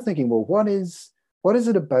was kind of thinking, well, what is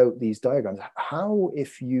it about these diagrams? How,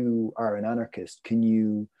 if you are an anarchist, can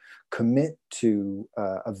you commit to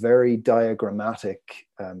a very diagrammatic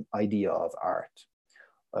idea of art?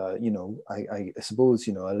 I suppose,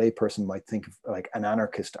 a layperson might think of like an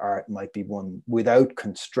anarchist art might be one without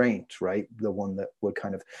constraint, right? The one that would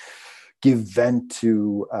kind of give vent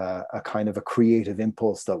to a kind of a creative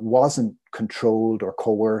impulse that wasn't controlled or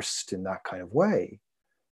coerced in that kind of way.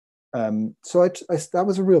 So that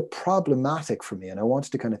was a real problematic for me. And I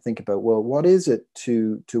wanted to kind of think about, well, what is it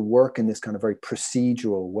to work in this kind of very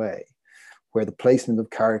procedural way, where the placement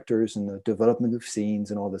of characters and the development of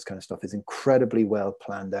scenes and all this kind of stuff is incredibly well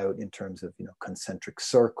planned out in terms of, concentric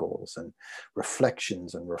circles and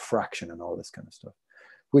reflections and refraction and all this kind of stuff,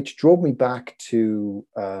 which drove me back to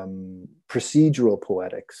procedural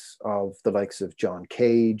poetics of the likes of John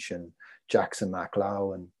Cage and Jackson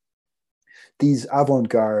Maclow, and these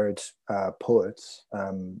avant-garde poets,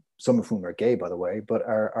 some of whom are gay, by the way, but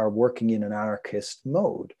are working in an anarchist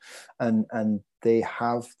mode. And they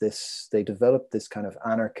develop this kind of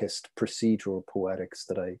anarchist procedural poetics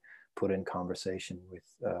that I put in conversation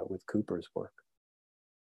with Cooper's work.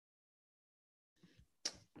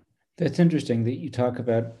 That's interesting that you talk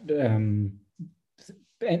about an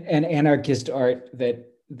anarchist art that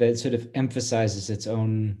sort of emphasizes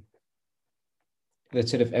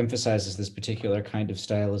this particular kind of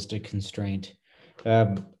stylistic constraint.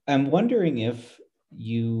 I'm wondering if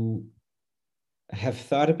you have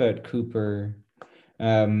thought about Cooper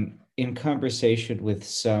in conversation with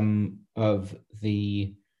some of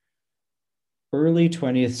the early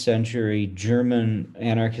 20th century German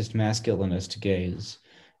anarchist masculinist gays.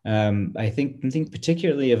 I think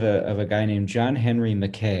particularly of a guy named John Henry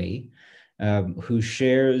Mackay, who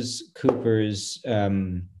shares Cooper's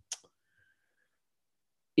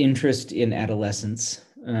interest in adolescence.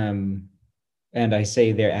 And I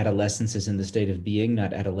say their adolescence is in the state of being,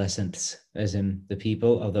 not adolescents as in the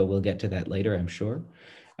people, although we'll get to that later, I'm sure.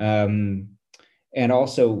 And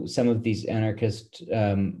also some of these anarchist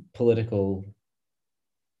political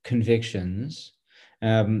convictions.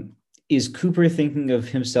 Is Cooper thinking of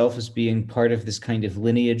himself as being part of this kind of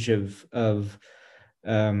lineage of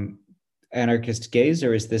anarchist gays,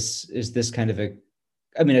 or is this kind of a,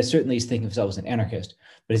 I mean, I certainly he's thinking of himself as an anarchist,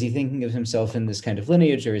 but is he thinking of himself in this kind of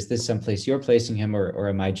lineage, or is this someplace you're placing him, or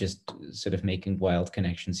am I just sort of making wild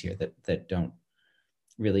connections here that don't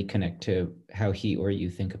really connect to how he or you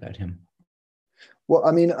think about him? Well,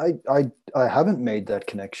 I mean, I haven't made that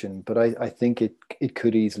connection, but I think it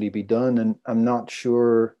could easily be done, and I'm not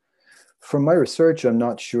sure. From my research, I'm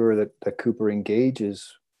not sure that Cooper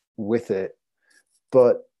engages with it,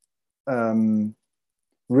 but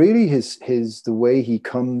really the way he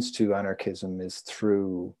comes to anarchism is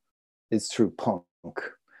through punk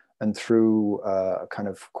and through a kind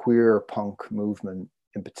of queer punk movement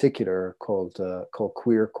in particular called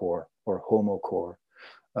queercore or homocore.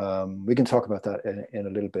 We can talk about that in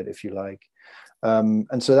a little bit if you like.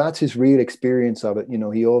 And so that's his real experience of it. You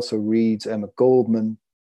know, he also reads Emma Goldman.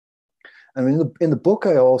 I mean, in the book,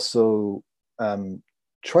 I also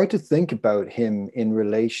try to think about him in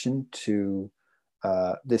relation to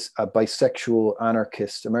this bisexual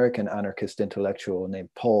anarchist, American anarchist intellectual named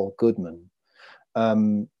Paul Goodman.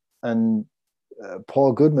 And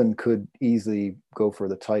Paul Goodman could easily go for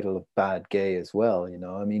the title of bad gay as well. You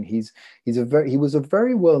know, I mean, he was a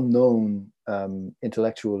very well known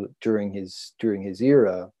intellectual during his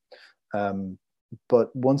era.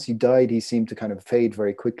 But once he died, he seemed to kind of fade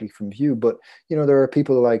very quickly from view. But you know, there are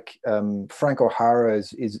people like Frank O'Hara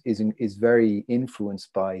is very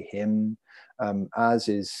influenced by him, as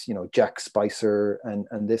is, you know, Jack Spicer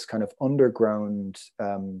and this kind of underground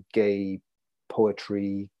gay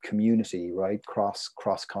poetry community, right?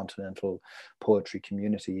 Cross-continental poetry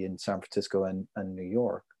community in San Francisco and New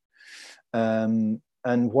York. And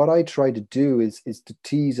what I try to do is to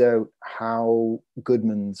tease out how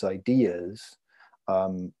Goodman's ideas,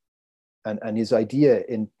 and his idea,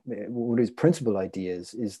 one of his principal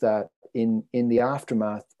ideas, is that in the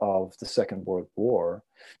aftermath of the Second World War,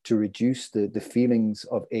 to reduce the feelings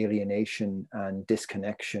of alienation and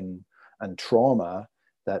disconnection and trauma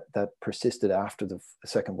that persisted after the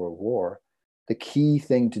Second World War, the key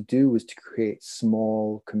thing to do was to create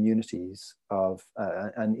small communities of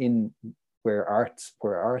and in where arts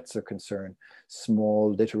are concerned,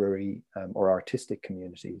 small literary or artistic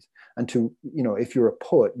communities. And to, you know, if you're a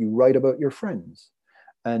poet, you write about your friends.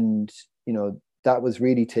 And, you know, that was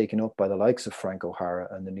really taken up by the likes of Frank O'Hara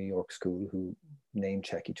and the New York School, who name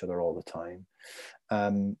check each other all the time.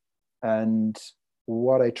 And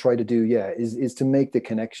what I try to do, is to make the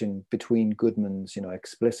connection between Goodman's, you know,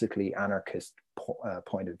 explicitly anarchist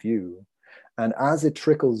point of view, and as it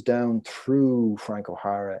trickles down through Frank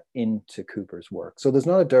O'Hara into Cooper's work. So there's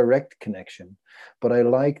not a direct connection, but I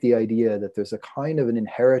like the idea that there's a kind of an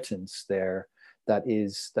inheritance there that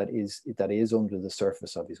is under the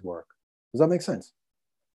surface of his work. Does that make sense?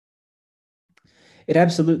 It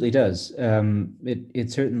absolutely does.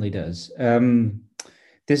 It certainly does.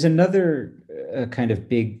 There's another kind of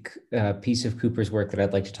big piece of Cooper's work that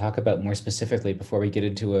I'd like to talk about more specifically before we get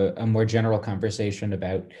into a more general conversation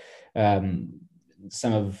about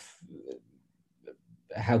some of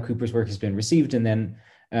how Cooper's work has been received, and then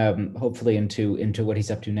hopefully into what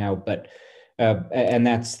he's up to now. But and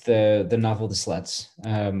that's the novel The Sluts,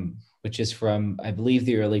 which is from, I believe,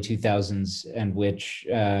 the early 2000s, and which,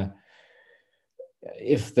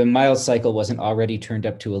 if the Miles cycle wasn't already turned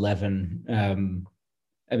up to 11,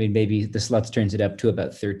 I mean, maybe The Sluts turns it up to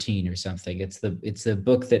about 13 or something. It's the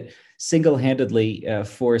book that single-handedly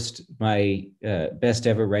forced my best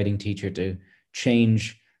ever writing teacher to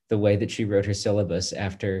change the way that she wrote her syllabus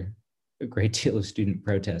after a great deal of student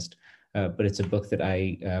protest. But it's a book that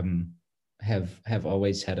I have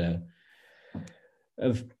always had a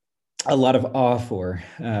lot of awe for.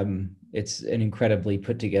 It's an incredibly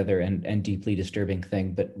put together and deeply disturbing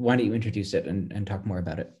thing. But why don't you introduce it and talk more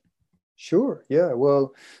about it? Sure. Yeah.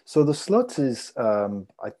 Well, so The Sluts is,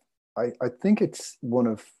 I think it's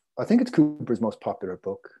Cooper's most popular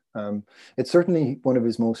book. It's certainly one of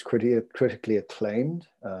his most critically acclaimed.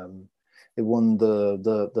 It won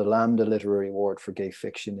the Lambda Literary Award for Gay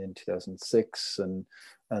Fiction in 2006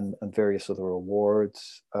 and various other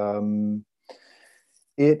awards.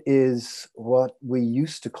 It is what we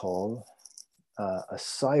used to call a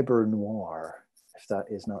cyber noir, if that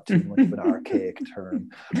is not too much of an archaic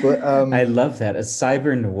term. But I love that. A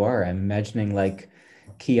cyber noir. I'm imagining like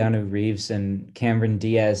Keanu Reeves and Cameron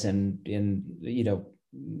Diaz and in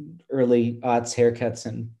early aughts haircuts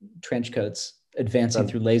and trench coats advancing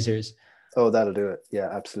That, through lasers. oh, that'll do it. Yeah,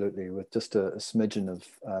 absolutely. With just a smidgen of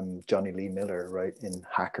Johnny Lee Miller, right, in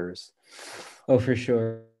Hackers. Oh, for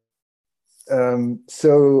sure.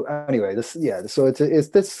 So anyway, so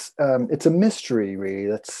it's a mystery really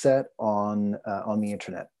that's set on the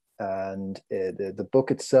internet, and the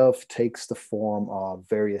book itself takes the form of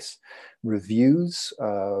various reviews,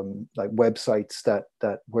 like websites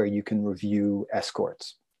that where you can review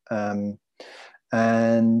escorts, and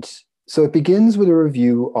so it begins with a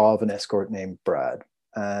review of an escort named Brad.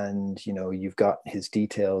 And you've got his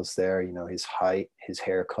details there, his height, his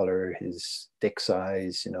hair color, his dick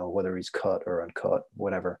size, whether he's cut or uncut,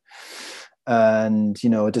 whatever, and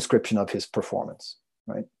a description of his performance,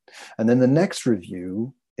 right? And then the next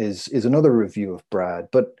review is another review of Brad,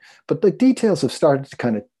 but the details have started to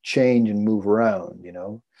kind of change and move around,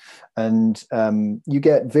 and you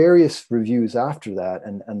get various reviews after that,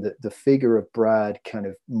 and the figure of Brad kind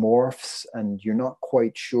of morphs, and you're not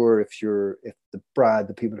quite sure if the Brad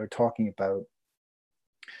the people are talking about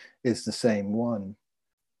is the same one.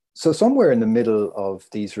 So somewhere in the middle of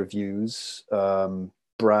these reviews,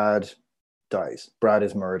 Brad dies. Brad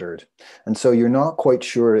is murdered, and so you're not quite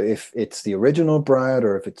sure if it's the original Brad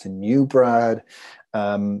or if it's a new Brad.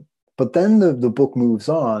 But then the book moves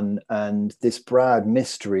on, and this Brad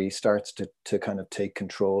mystery starts to kind of take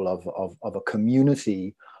control of a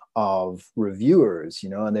community of reviewers,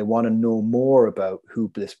 and they want to know more about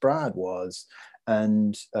who this Brad was.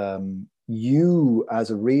 And you, as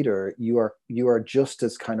a reader, you are just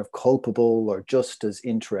as kind of culpable or just as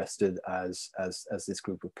interested as this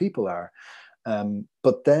group of people are.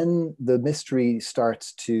 But then the mystery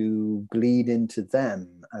starts to bleed into them,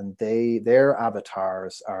 and their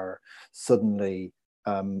avatars are suddenly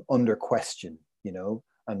under question,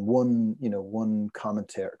 and one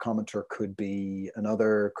commenter could be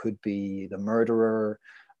another, could be the murderer,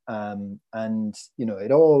 and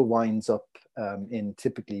it all winds up in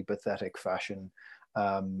typically pathetic fashion,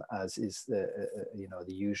 as is the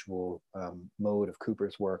usual mode of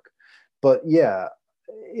Cooper's work. But yeah,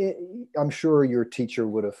 I'm sure your teacher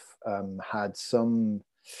would have had some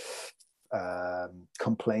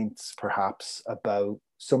complaints, perhaps, about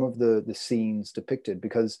some of the scenes depicted,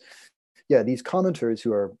 because, yeah, these commenters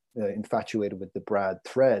who are infatuated with the Brad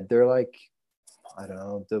thread, they're like, I don't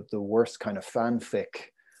know, the worst kind of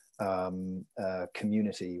fanfic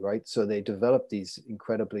community, right? So they develop these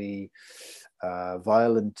incredibly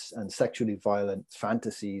violent and sexually violent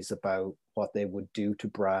fantasies about what they would do to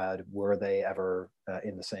Brad were they ever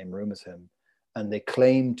in the same room as him, and they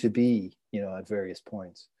claim to be, at various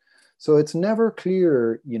points. So it's never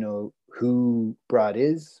clear, who Brad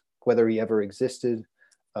is, whether he ever existed.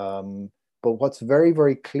 But what's very,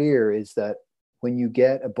 very clear is that when you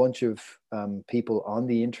get a bunch of people on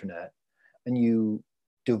the internet and you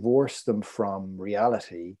divorce them from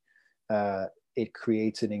reality, it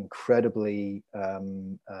creates an incredibly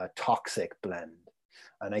toxic blend.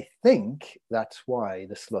 And I think that's why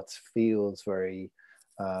the Sluts feels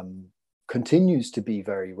continues to be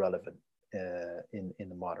very relevant in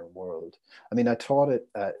the modern world. I mean, I taught it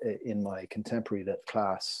in my contemporary lit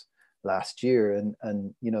class last year, and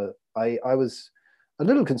I was a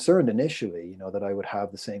little concerned initially, that I would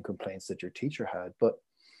have the same complaints that your teacher had,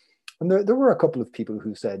 and there were a couple of people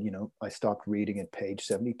who said, I stopped reading at page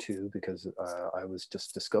 72 because I was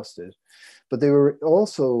just disgusted. But they were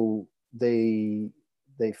also, they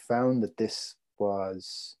found that this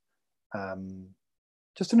was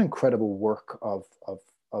just an incredible work of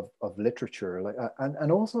literature. Like,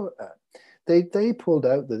 and also they pulled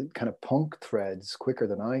out the kind of punk threads quicker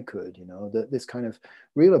than I could, this kind of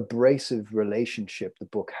real abrasive relationship the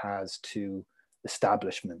book has to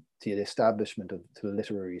establishment, to the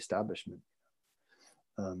literary establishment.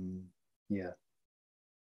 Yeah.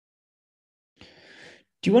 Do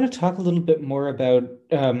you want to talk a little bit more about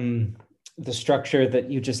the structure that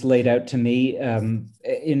you just laid out to me, and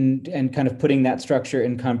kind of putting that structure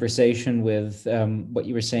in conversation with what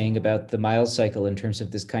you were saying about the Miles cycle in terms of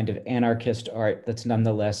this kind of anarchist art that's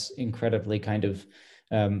nonetheless incredibly kind of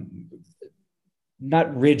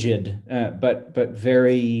not rigid, but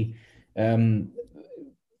very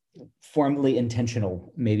formally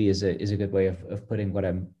intentional, maybe is a good way of putting what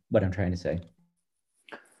I'm trying to say.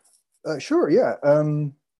 Sure, yeah.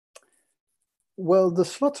 Well, the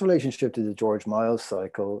Slut's relationship to the George Miles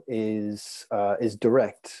cycle is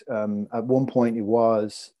direct. At one point, it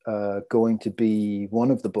was going to be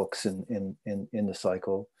one of the books in the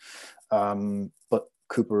cycle, but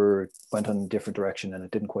Cooper went on a different direction, and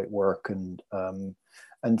it didn't quite work.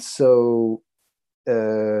 And so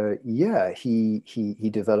yeah, he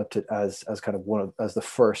developed it as kind of as the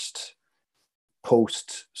first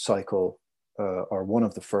post cycle, or one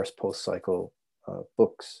of the first post cycle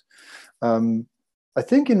books. Um, I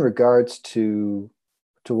think in regards to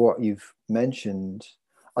what you've mentioned,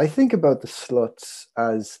 I think about the sluts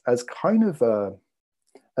as kind of a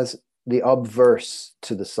as the obverse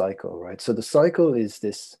to the cycle, right? So the cycle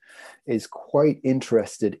is quite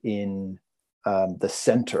interested in the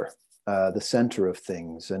center of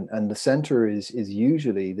things, and the center is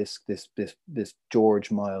usually this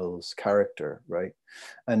George Miles character, right?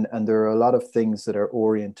 And there are a lot of things that are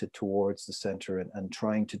oriented towards the center, and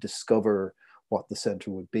trying to discover what the center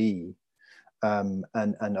would be, and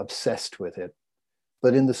obsessed with it.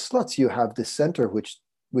 But in the sluts, you have this center which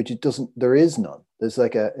it doesn't. There is none. There's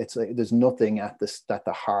like there's nothing at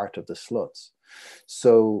the heart of the sluts.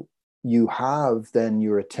 So you have then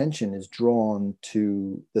your attention is drawn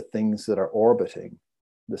to the things that are orbiting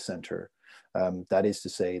the center. That is to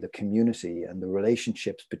say, the community and the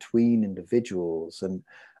relationships between individuals, and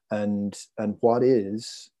what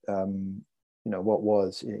is, what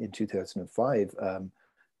was in 2005,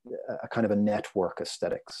 a kind of a network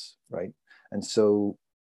aesthetics, right? And so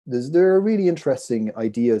there are really interesting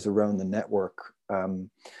ideas around the network,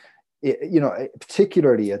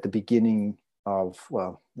 particularly at the beginning of,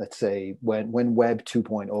 well, let's say when Web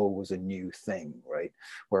 2.0 was a new thing, right?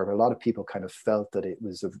 Where a lot of people kind of felt that it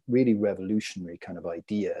was a really revolutionary kind of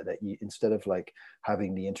idea, that you, instead of like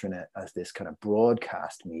having the internet as this kind of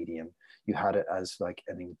broadcast medium, you had it as like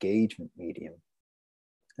an engagement medium.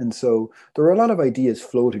 And so there were a lot of ideas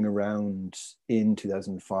floating around in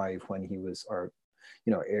 2005 when he was, or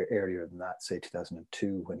earlier than that, say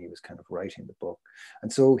 2002, when he was kind of writing the book.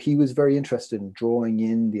 And so he was very interested in drawing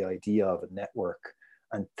in the idea of a network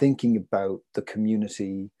and thinking about the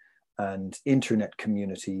community and internet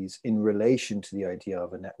communities in relation to the idea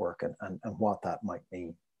of a network, and what that might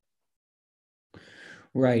mean.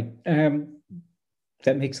 Right.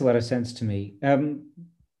 That makes a lot of sense to me. I'm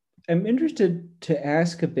interested to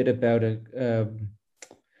ask a bit about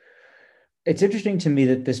it's interesting to me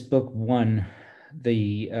that this book won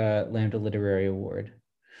the Lambda Literary Award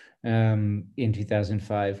in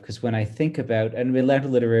 2005, because when I think about, and Lambda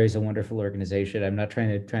Literary is a wonderful organization. I'm not trying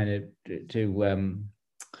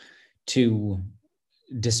to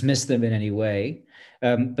dismiss them in any way,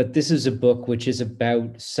 but this is a book which is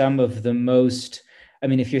about some of the most, I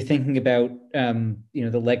mean, if you're thinking about,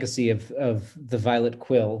 the legacy of the Violet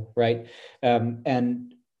Quill, right?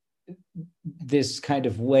 And this kind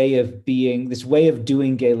of way of being, this way of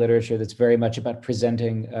doing gay literature that's very much about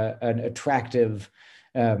presenting an attractive,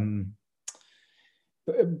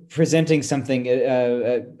 presenting something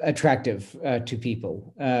attractive to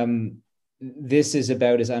people. This is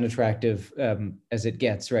about as unattractive as it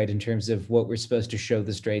gets, right? In terms of what we're supposed to show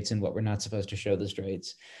the straights and what we're not supposed to show the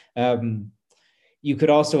straights. You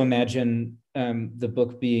could also imagine the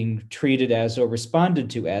book being treated as, or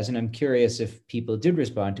responded to as, and I'm curious if people did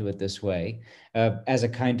respond to it this way, as a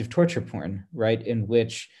kind of torture porn, right? In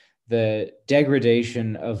which the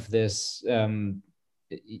degradation of this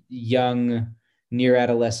young, near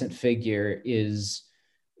adolescent figure is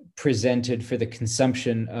presented for the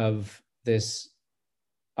consumption of this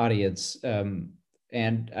audience.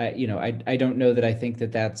 And I don't know that I think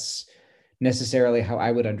that that's necessarily how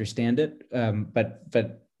I would understand it,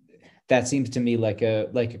 but that seems to me like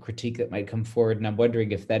a critique that might come forward, and I'm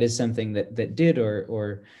wondering if that is something that did,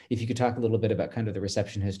 or if you could talk a little bit about kind of the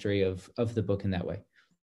reception history of the book in that way.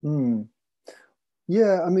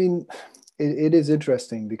 Yeah, I mean, it is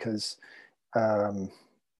interesting because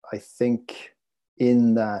I think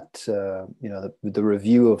in that the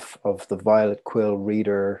review of the Violet Quill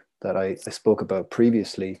reader that I spoke about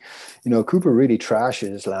previously, Cooper really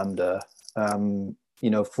trashes Lambda,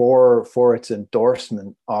 for its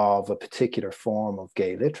endorsement of a particular form of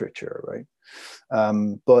gay literature, right?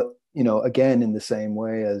 But again, in the same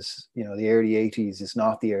way as the early 80s is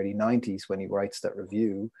not the early 90s when he writes that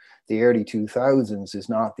review, the early 2000s is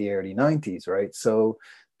not the early 90s, right? So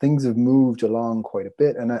things have moved along quite a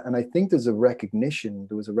bit, and I think there was a recognition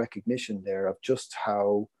there of just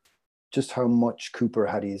how much Cooper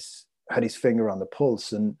had his finger on the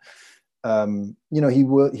pulse. And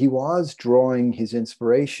he was drawing his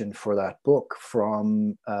inspiration for that book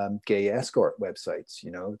from gay escort websites.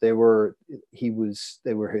 They were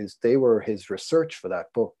his research for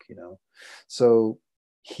that book. So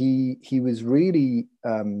he was really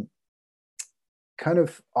kind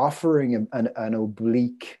of offering an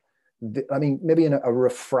oblique, I mean, maybe a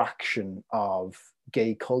refraction of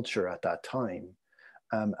gay culture at that time.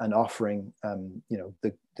 and offering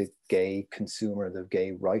the gay consumer, the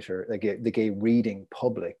gay writer, the gay reading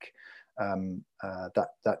public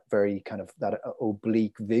that very kind of that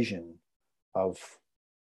oblique vision of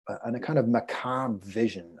and a kind of macabre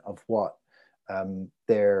vision of what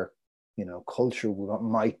their culture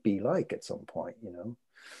might be like at some point.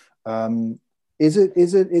 Is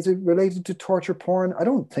it related to torture porn? I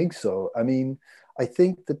don't think so. I mean, I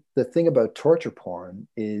think that the thing about torture porn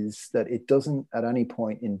is that it doesn't at any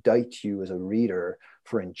point indict you as a reader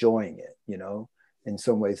for enjoying it. In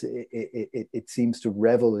some ways, it seems to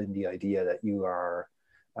revel in the idea that you're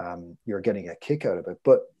getting a kick out of it.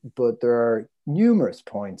 But there are numerous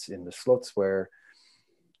points in the sluts where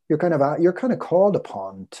you're kind of called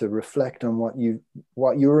upon to reflect on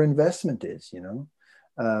what your investment is.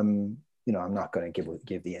 I'm not going to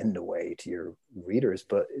give the end away to your readers,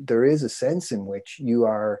 but there is a sense in which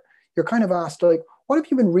you're kind of asked, like, what have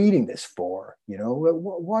you been reading this for?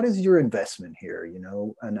 What is your investment here?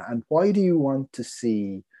 And why do you want to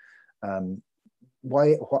see?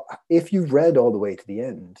 Why if you've read all the way to the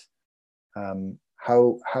end,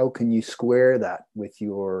 how can you square that with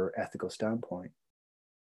your ethical standpoint?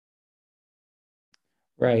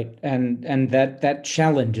 Right, and that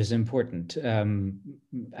challenge is important.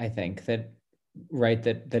 I think that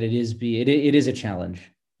that it is a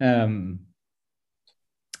challenge, and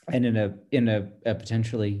in a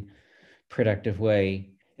potentially productive way.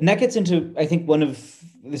 And that gets into, I think, one of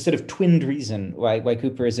the sort of twinned reason why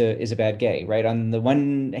Cooper is a bad gay, right? On the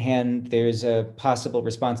one hand, there's a possible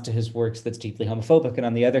response to his works that's deeply homophobic, and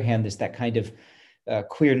on the other hand, there's that kind of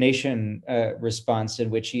Queer Nation response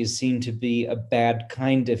in which he is seen to be a bad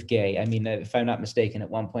kind of gay. I mean, if I'm not mistaken, at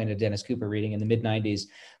one point a Dennis Cooper reading in the mid-90s,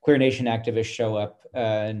 Queer Nation activists show up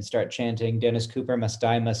and start chanting, "Dennis Cooper must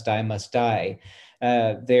die, must die, must die."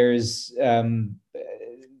 There's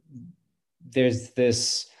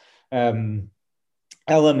this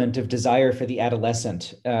element of desire for the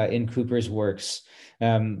adolescent in Cooper's works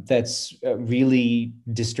that's really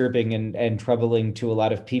disturbing and troubling to a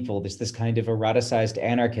lot of people. There's this kind of eroticized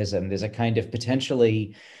anarchism. There's a kind of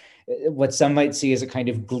potentially what some might see as a kind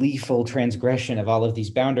of gleeful transgression of all of these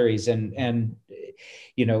boundaries, and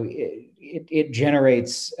it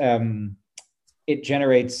generates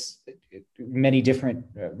many different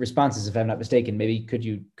responses, if I'm not mistaken. Maybe could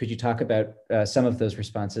you talk about some of those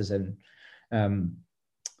responses and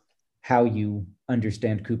how you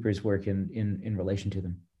understand Cooper's work in relation to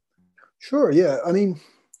them? Sure. Yeah. I mean,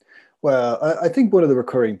 well, I think one of the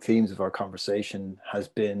recurring themes of our conversation has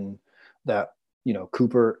been that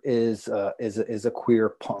Cooper is a queer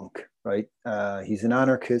punk, right? He's an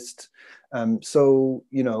anarchist, so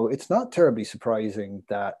it's not terribly surprising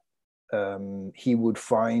that he would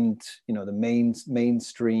find the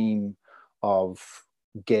mainstream of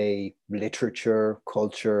gay literature,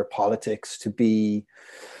 culture, politics to be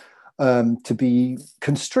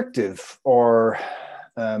constrictive, or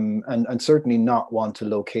and certainly not want to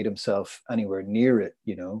locate himself anywhere near it.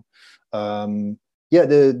 I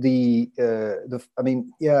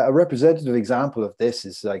mean, a representative example of this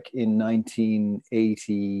is like in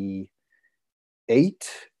 1988,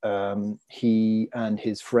 he and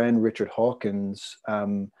his friend Richard Hawkins,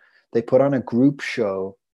 they put on a group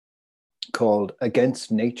show called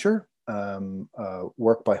Against Nature,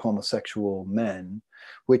 work by homosexual men,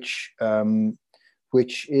 which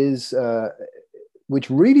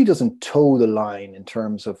really doesn't toe the line in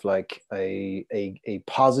terms of like a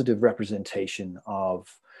positive representation of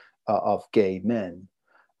gay men.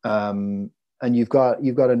 And you've got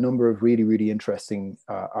a number of really, really interesting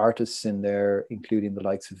artists in there, including the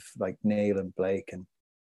likes of like Nail and Blake, and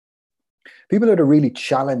people that are really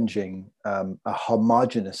challenging a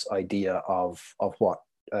homogenous idea of what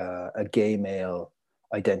a gay male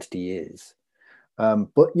identity is.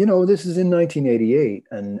 But this is in 1988,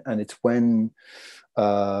 and it's when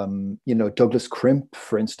Douglas Crimp,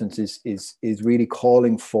 for instance, is really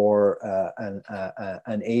calling for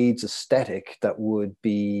an AIDS aesthetic that would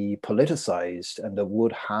be politicized and that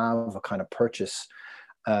would have a kind of purchase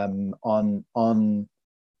on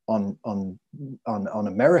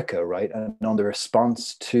America, right, and on the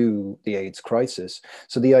response to the AIDS crisis.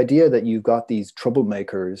 So the idea that you've got these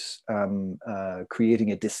troublemakers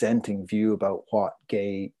creating a dissenting view about what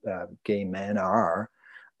gay men are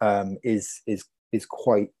is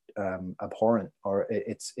quite abhorrent, or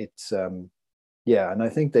it's and I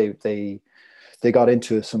think they got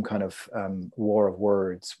into some kind of war of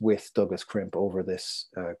words with Douglas Crimp over this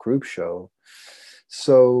group show.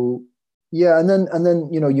 So yeah, and then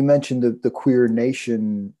you mentioned the Queer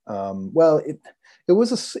Nation. Well, it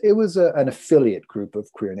was an affiliate group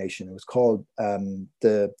of Queer Nation. It was called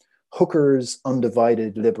the Hooker's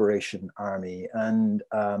Undivided Liberation Army, and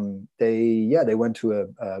they went to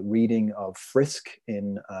a reading of Frisk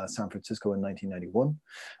in San Francisco in 1991,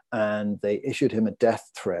 and they issued him a death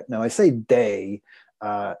threat. Now I say they.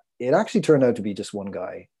 It actually turned out to be just one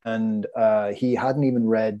guy, and he hadn't even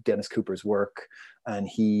read Dennis Cooper's work, and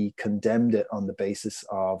he condemned it on the basis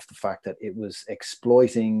of the fact that it was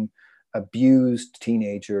exploiting abused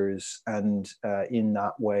teenagers, and in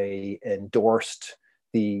that way endorsed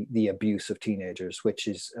the abuse of teenagers, which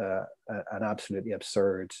is an absolutely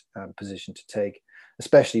absurd position to take,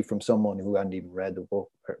 especially from someone who hadn't even read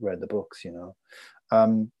the books, you know.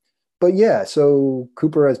 But yeah, so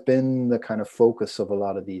Cooper has been the kind of focus of a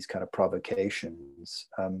lot of these kind of provocations,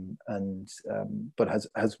 but has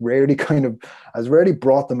rarely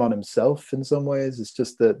brought them on himself in some ways. It's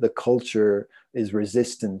just that the culture is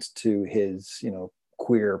resistant to his, you know,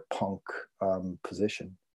 queer punk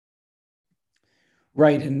position.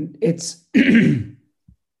 Right, and it's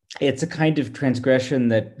it's a kind of transgression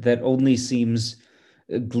that only seems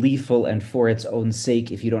gleeful and for its own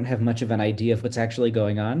sake if you don't have much of an idea of what's actually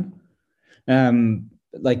going on.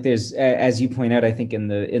 Like there's, as you point out, I think in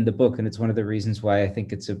the book, and it's one of the reasons why I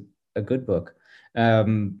think it's a good book.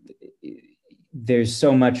 There's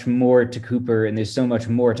so much more to Cooper, and there's so much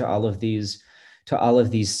more to all of these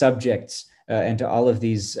subjects, and to all of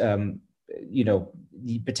these you know,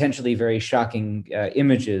 potentially very shocking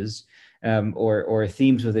images or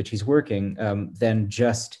themes with which he's working, than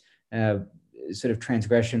just sort of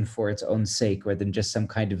transgression for its own sake, or than just some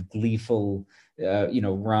kind of gleeful you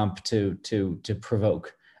know, romp to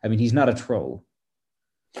provoke. I mean, he's not a troll.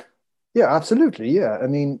 Yeah, absolutely. Yeah, I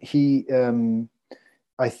mean,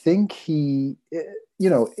 I think he, you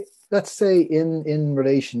know, let's say in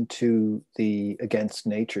relation to the Against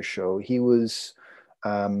Nature show, he was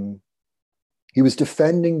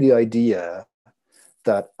defending the idea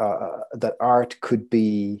that that art could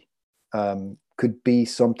be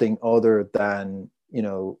something other than, you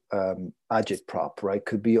know, agitprop, right?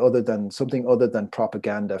 Could be something other than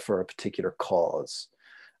propaganda for a particular cause.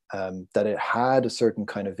 That it had a certain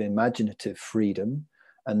kind of imaginative freedom,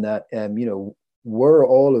 and that you know, were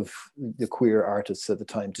all of the queer artists at the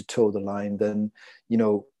time to toe the line, then, you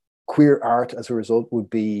know, queer art as a result would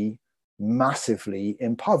be massively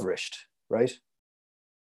impoverished, right?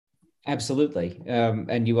 Absolutely,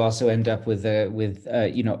 and you also end up with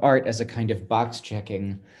you know, art as a kind of box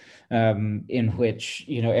checking, in which,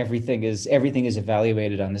 you know, everything is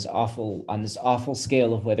evaluated on this awful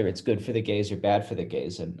scale of whether it's good for the gays or bad for the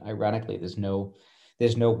gays. And ironically, there's no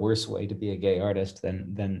worse way to be a gay artist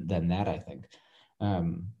than that, I think.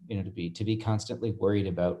 You know, to be constantly worried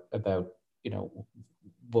about, you know,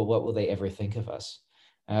 well, what will they ever think of us?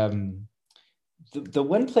 The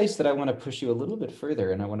one place that I want to push you a little bit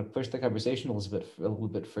further, and I want to push the conversation a little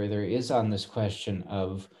bit further, is on this question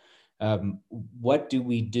of what do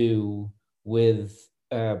we do with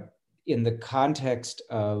in the context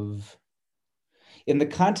of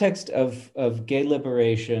gay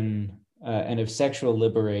liberation and of sexual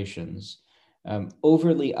liberations,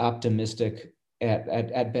 overly optimistic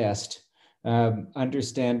at best,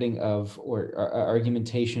 understanding of or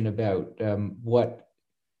argumentation about what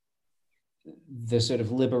the sort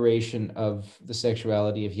of liberation of the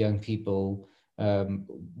sexuality of young people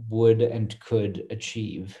would and could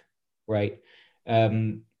achieve, right?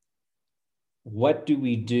 What do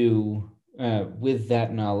we do with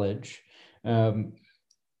that knowledge, then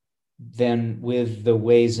with the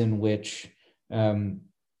ways in which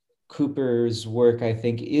Cooper's work, I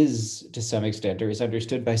think, is to some extent, or is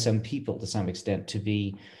understood by some people to some extent, to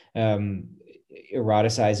be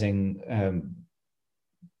eroticizing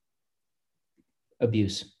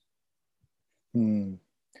abuse.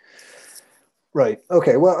 Right.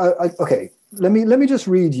 Okay. Well, okay. Let me just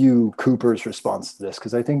read you Cooper's response to this,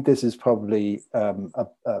 because I think this is probably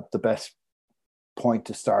the best point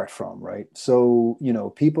to start from. Right. So, you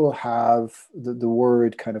know, people have the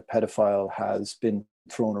word kind of pedophile has been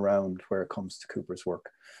thrown around where it comes to Cooper's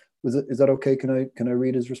work. Is that okay? Can I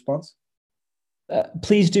read his response?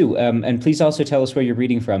 Please do, and please also tell us where you're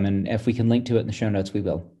reading from, and if we can link to it in the show notes, we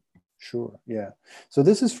will. Sure. Yeah. So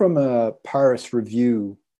this is from a Paris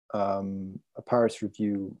Review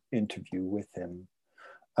interview with him,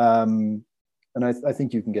 and I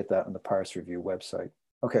think you can get that on the Paris Review website.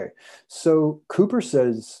 Okay. So Cooper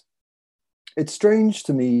says, "It's strange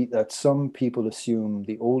to me that some people assume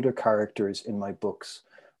the older characters in my books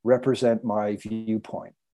represent my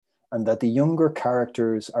viewpoint, and that the younger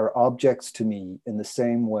characters are objects to me in the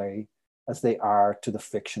same way as they are to the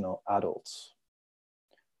fictional adults.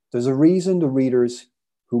 There's a reason the readers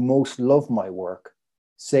who most love my work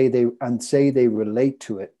say they relate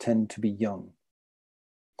to it tend to be young.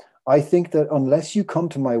 I think that unless you come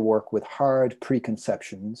to my work with hard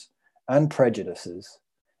preconceptions and prejudices,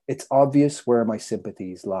 it's obvious where my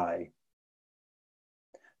sympathies lie.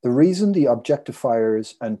 The reason the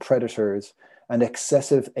objectifiers and predators and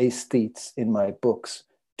excessive aesthetes in my books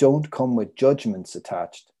don't come with judgments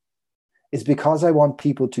attached is because I want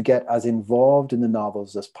people to get as involved in the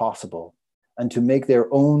novels as possible and to make their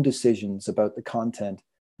own decisions about the content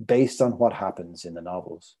based on what happens in the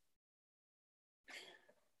novels.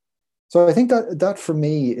 So I think that for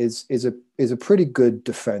me is a pretty good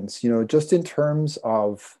defense, just in terms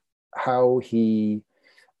of how he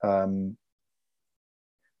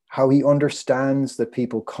understands that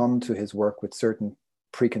people come to his work with certain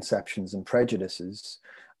preconceptions and prejudices,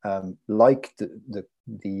 like the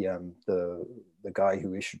guy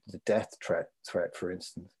who issued the death threat, for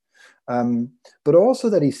instance. But also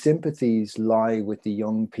that his sympathies lie with the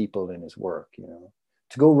young people in his work.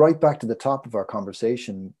 To go right back to the top of our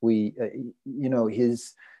conversation, the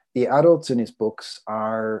adults in his books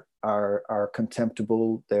are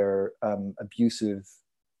contemptible. They're abusive.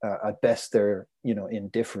 At best, they're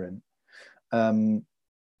indifferent. And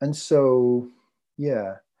so,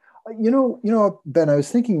 yeah, Ben, I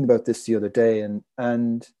was thinking about this the other day,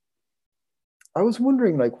 and I was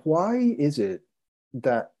wondering, like, why is it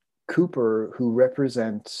that Cooper, who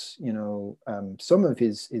represents, some of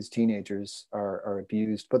his teenagers are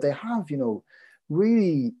abused, but they have,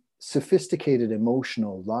 really sophisticated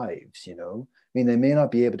emotional lives. I mean, they may not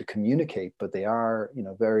be able to communicate, but they are,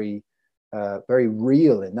 very very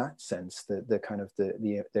real in that sense. The kind of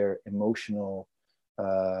their emotional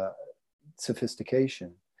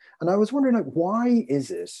sophistication. And I was wondering, like, why is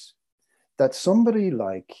it that somebody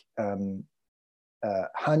like Hanya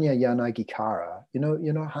Yanagihara,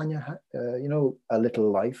 Hanya, A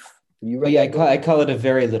Little Life. Have you read that? I call it A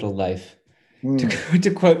Very Little Life. Mm.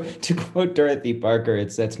 To quote Dorothy Parker,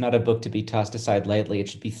 that's not a book to be tossed aside lightly. It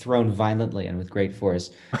should be thrown violently and with great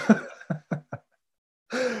force.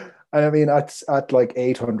 I mean, at like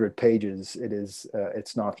 800 pages,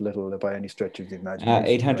 it's not little by any stretch of the imagination.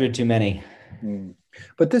 800 right? Too many.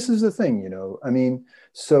 But this is the thing, I mean,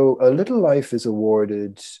 so A Little Life is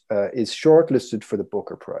awarded, is shortlisted for the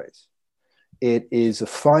Booker Prize. It is a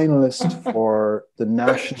finalist for the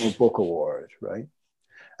National Book Award, right?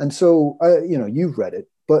 And so, you've read it,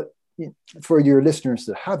 but for your listeners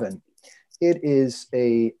that haven't, it is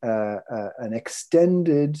an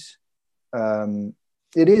extended,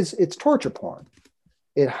 it's torture porn.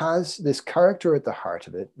 It has this character at the heart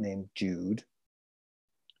of it named Jude,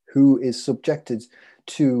 who is subjected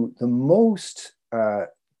to the most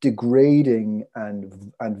degrading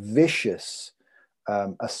and vicious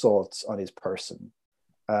assaults on his person.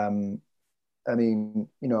 I mean,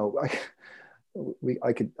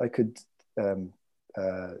 I could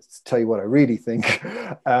tell you what I really think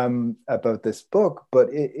about this book, but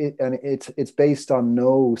it's based on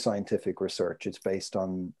no scientific research. It's based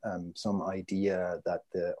on some idea that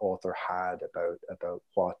the author had about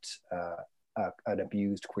what an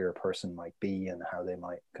abused queer person might be and how they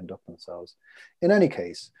might conduct themselves. In any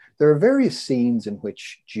case, there are various scenes in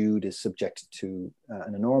which Jude is subjected to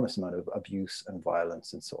an enormous amount of abuse and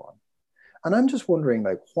violence and so on. And I'm just wondering,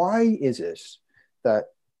 like, why is it that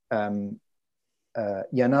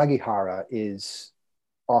Yanagihara is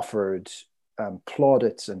offered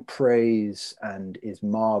plaudits and praise and is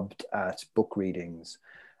mobbed at book readings,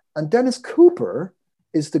 and Dennis Cooper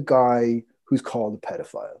is the guy who's called a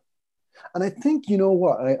pedophile? And I think,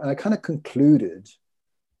 I kind of concluded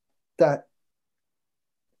that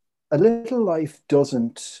A Little Life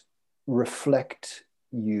doesn't reflect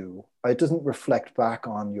you. It doesn't reflect back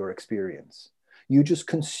on your experience. You just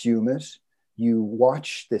consume it. You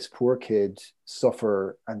watch this poor kid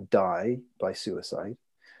suffer and die by suicide.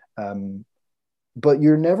 But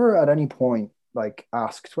you're never at any point like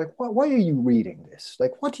asked, like, why are you reading this?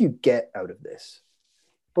 Like, what do you get out of this?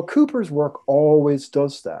 But Cooper's work always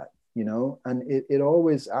does that, and it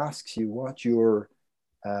always asks you what your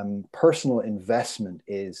personal investment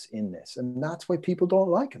is in this. And that's why people don't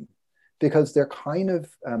like him, because they're kind of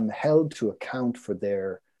held to account for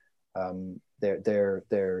their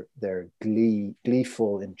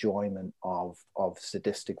gleeful enjoyment of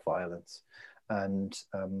sadistic violence. And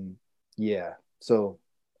so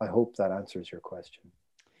I hope that answers your question.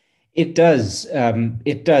 It does.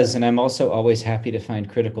 It does. And I'm also always happy to find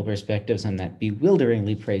critical perspectives on that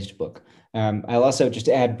bewilderingly praised book. I'll also just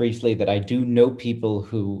add briefly that I do know people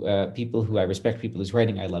who I respect, people whose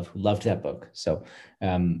writing I love, who loved that book. So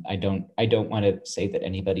I don't want to say that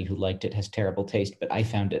anybody who liked it has terrible taste, but I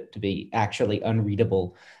found it to be actually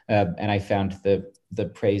unreadable, and I found the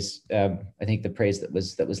praise. I think the praise that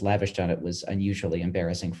was lavished on it was unusually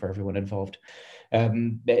embarrassing for everyone involved.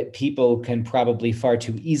 People can probably far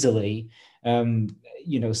too easily, um,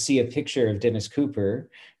 see a picture of Dennis Cooper,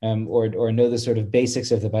 or know the sort of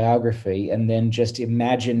basics of the biography, and then just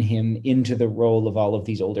imagine him into the role of all of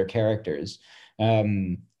these older characters,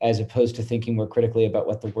 as opposed to thinking more critically about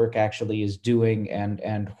what the work actually is doing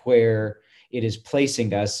and where it is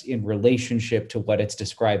placing us in relationship to what it's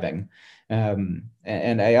describing.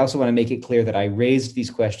 And I also want to make it clear that I raised these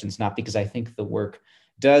questions not because I think the work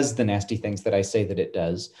does the nasty things that I say that it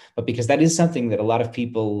does, but because that is something that a lot of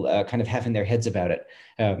people kind of have in their heads about it,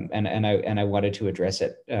 and I wanted to address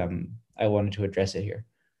it. I wanted to address it here.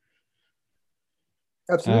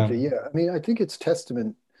 Absolutely, Um, yeah. I mean, I think it's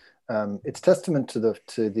testament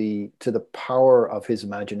to the power of his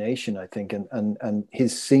imagination, I think, and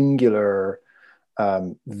his singular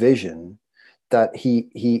vision, that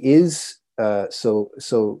he is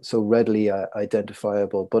so readily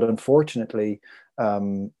identifiable. But unfortunately,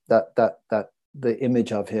 that the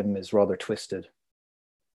image of him is rather twisted.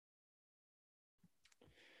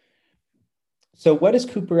 so what is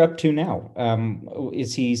Cooper up to now?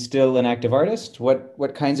 Is he still an active artist?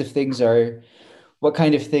 What kind of things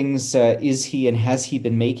is he and has he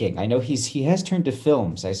been making? I know he has turned to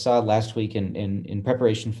films. I saw last week in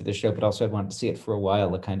preparation for the show, but also I wanted to see it for a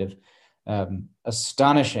while. A kind of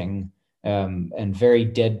astonishing, and very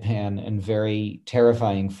deadpan and very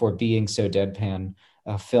terrifying for being so deadpan,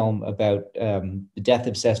 a film about the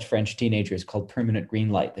death-obsessed French teenagers called Permanent Green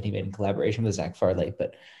Light that he made in collaboration with Zach Farley.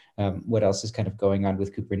 But what else is kind of going on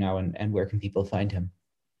with Cooper now, and where can people find him?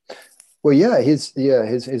 Well, his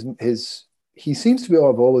he seems to be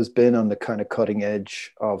have always been on the kind of cutting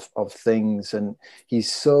edge of things, and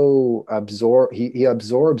he's so he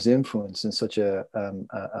absorbs influence in such a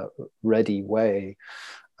ready way.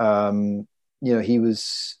 Um, he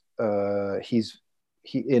was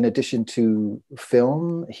he, in addition to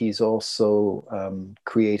film, he's also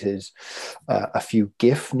created a few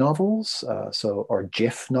GIF novels, or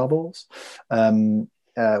GIF novels,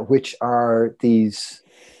 which are these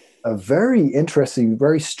a very interesting,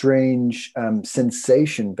 very strange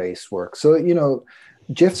sensation-based work. So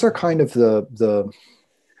GIFs are kind of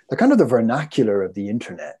they're kind of the vernacular of the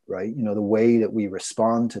internet, right? The way that we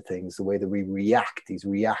respond to things, the way that we react. These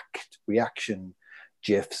reaction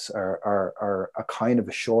GIFs are a kind of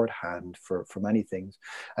a shorthand for many things,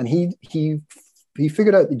 and he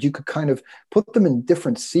figured out that you could kind of put them in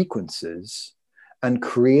different sequences and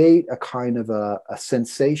create a kind of a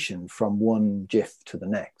sensation from one GIF to the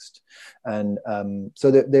next, and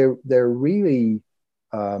so they're really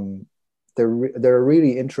they're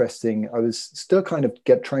really interesting. I was still kind of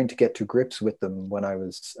trying to get to grips with them when I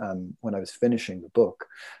was finishing the book,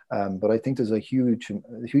 but I think there's a huge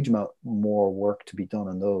amount more work to be done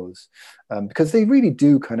on those, because they really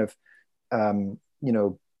do kind of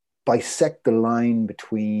bisect the line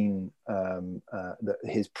between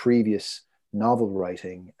his previous novel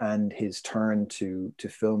writing and his turn to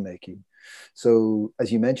filmmaking. So,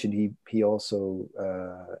 as you mentioned, he also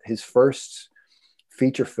his first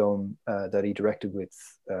feature film that he directed with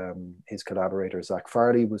his collaborator Zach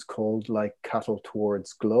Farley was called Like Cattle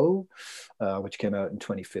Towards Glow, which came out in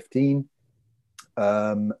 2015.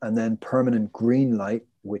 And then Permanent Green Light,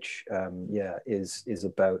 which is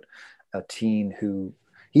about a teen who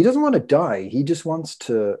he doesn't want to die. He just wants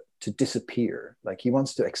to disappear. Like, he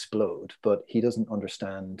wants to explode, but he doesn't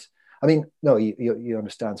understand. I mean, no, he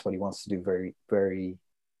understands what he wants to do very, very,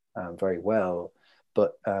 very well.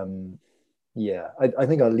 But I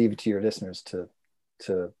think I'll leave it to your listeners to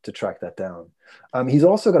track that down. He's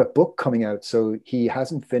also got a book coming out, so he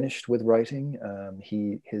hasn't finished with writing.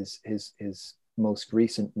 His most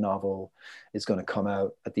recent novel is going to come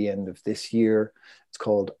out at the end of this year. It's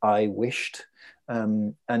called I Wished,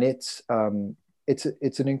 and it's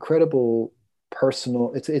an incredible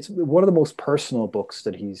personal. It's one of the most personal books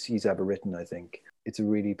that he's ever written. I think it's a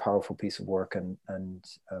really powerful piece of work, and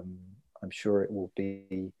I'm sure it will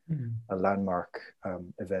be a landmark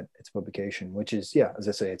event. Its publication, which is, as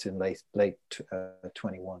I say, it's in late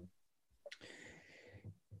 21.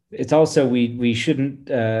 It's also we shouldn't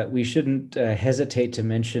hesitate to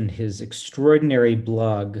mention his extraordinary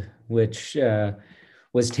blog, which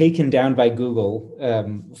was taken down by Google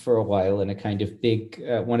for a while in a kind of big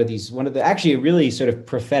actually a really sort of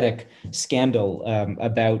prophetic scandal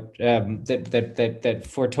about that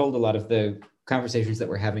foretold a lot of the conversations that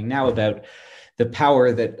we're having now about the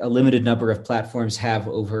power that a limited number of platforms have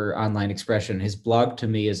over online expression. His blog to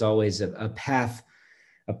me is always a path,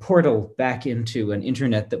 a portal back into an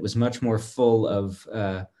internet that was much more full of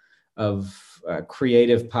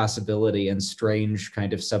creative possibility and strange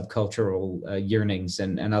kind of subcultural yearnings.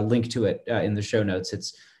 And I'll link to it in the show notes.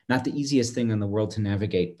 It's not the easiest thing in the world to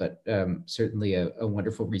navigate, but certainly a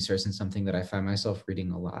wonderful resource and something that I find myself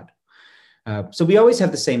reading a lot. So we always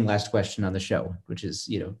have the same last question on the show, which is,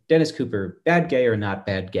 Dennis Cooper, bad gay or not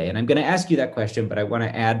bad gay? And I'm going to ask you that question, but I want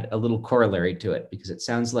to add a little corollary to it because it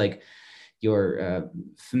sounds like you're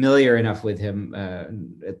familiar enough with him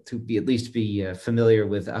to at least be familiar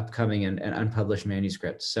with upcoming and unpublished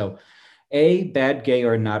manuscripts. So A, bad gay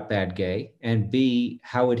or not bad gay? And B,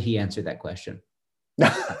 how would he answer that question?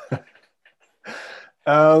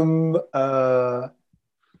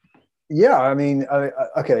 Yeah, I mean,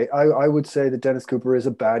 I would say that Dennis Cooper is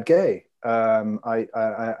a bad gay. And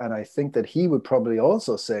I think that he would probably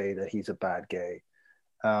also say that he's a bad gay.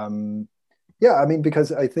 Yeah, I mean,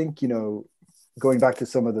 because I think, going back to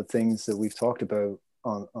some of the things that we've talked about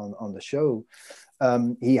on the show,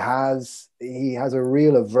 he has a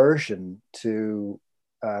real aversion to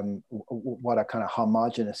what a kind of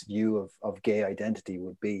homogenous view of gay identity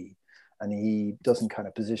would be. And he doesn't kind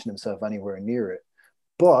of position himself anywhere near it.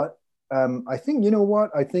 But I think,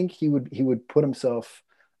 I think he would put himself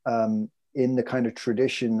in the kind of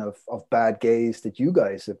tradition of bad gays that you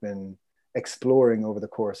guys have been exploring over the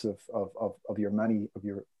course of your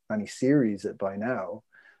many series by now.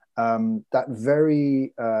 That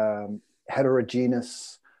very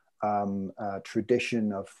heterogeneous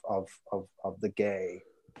tradition of the gay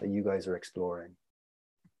that you guys are exploring.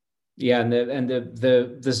 Yeah, and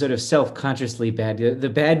the sort of self-consciously bad, the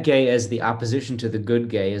bad gay as the opposition to the good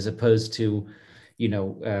gay, as opposed to,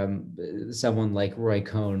 someone like Roy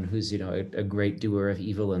Cohn, who's a great doer of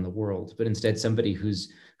evil in the world, but instead somebody who's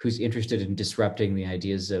interested in disrupting the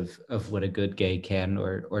ideas of what a good gay can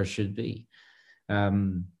or should be.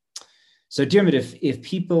 So Diarmuid, if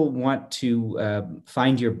people want to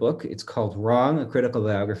find your book, it's called Wrong, a critical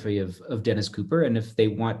biography of Dennis Cooper. And if they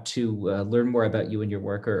want to learn more about you and your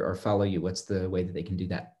work or follow you, what's the way that they can do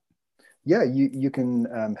that? Yeah, you can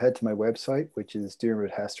head to my website, which is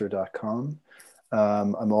diarmuidhester.com.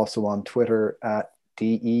 I'm also on Twitter at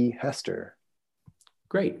DEHester.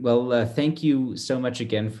 Great. Well, thank you so much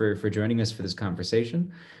again for joining us for this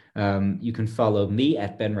conversation. You can follow me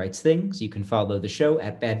at Ben Writes Things. You can follow the show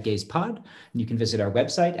at Bad Gays Pod. And you can visit our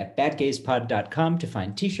website at badgayspod.com to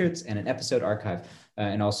find t-shirts and an episode archive,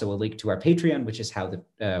 and also a link to our Patreon, which is how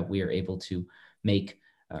we are able to make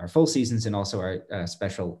our full seasons and also our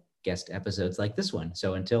special guest episodes like this one.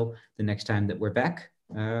 So until the next time that we're back,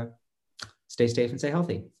 stay safe and stay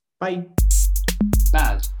healthy. Bye.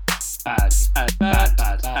 Bad. Bad. Bad.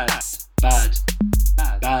 Bad. Bad. Bad.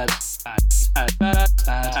 Bad. Bad.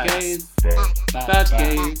 Bad gays, bad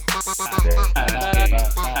gays,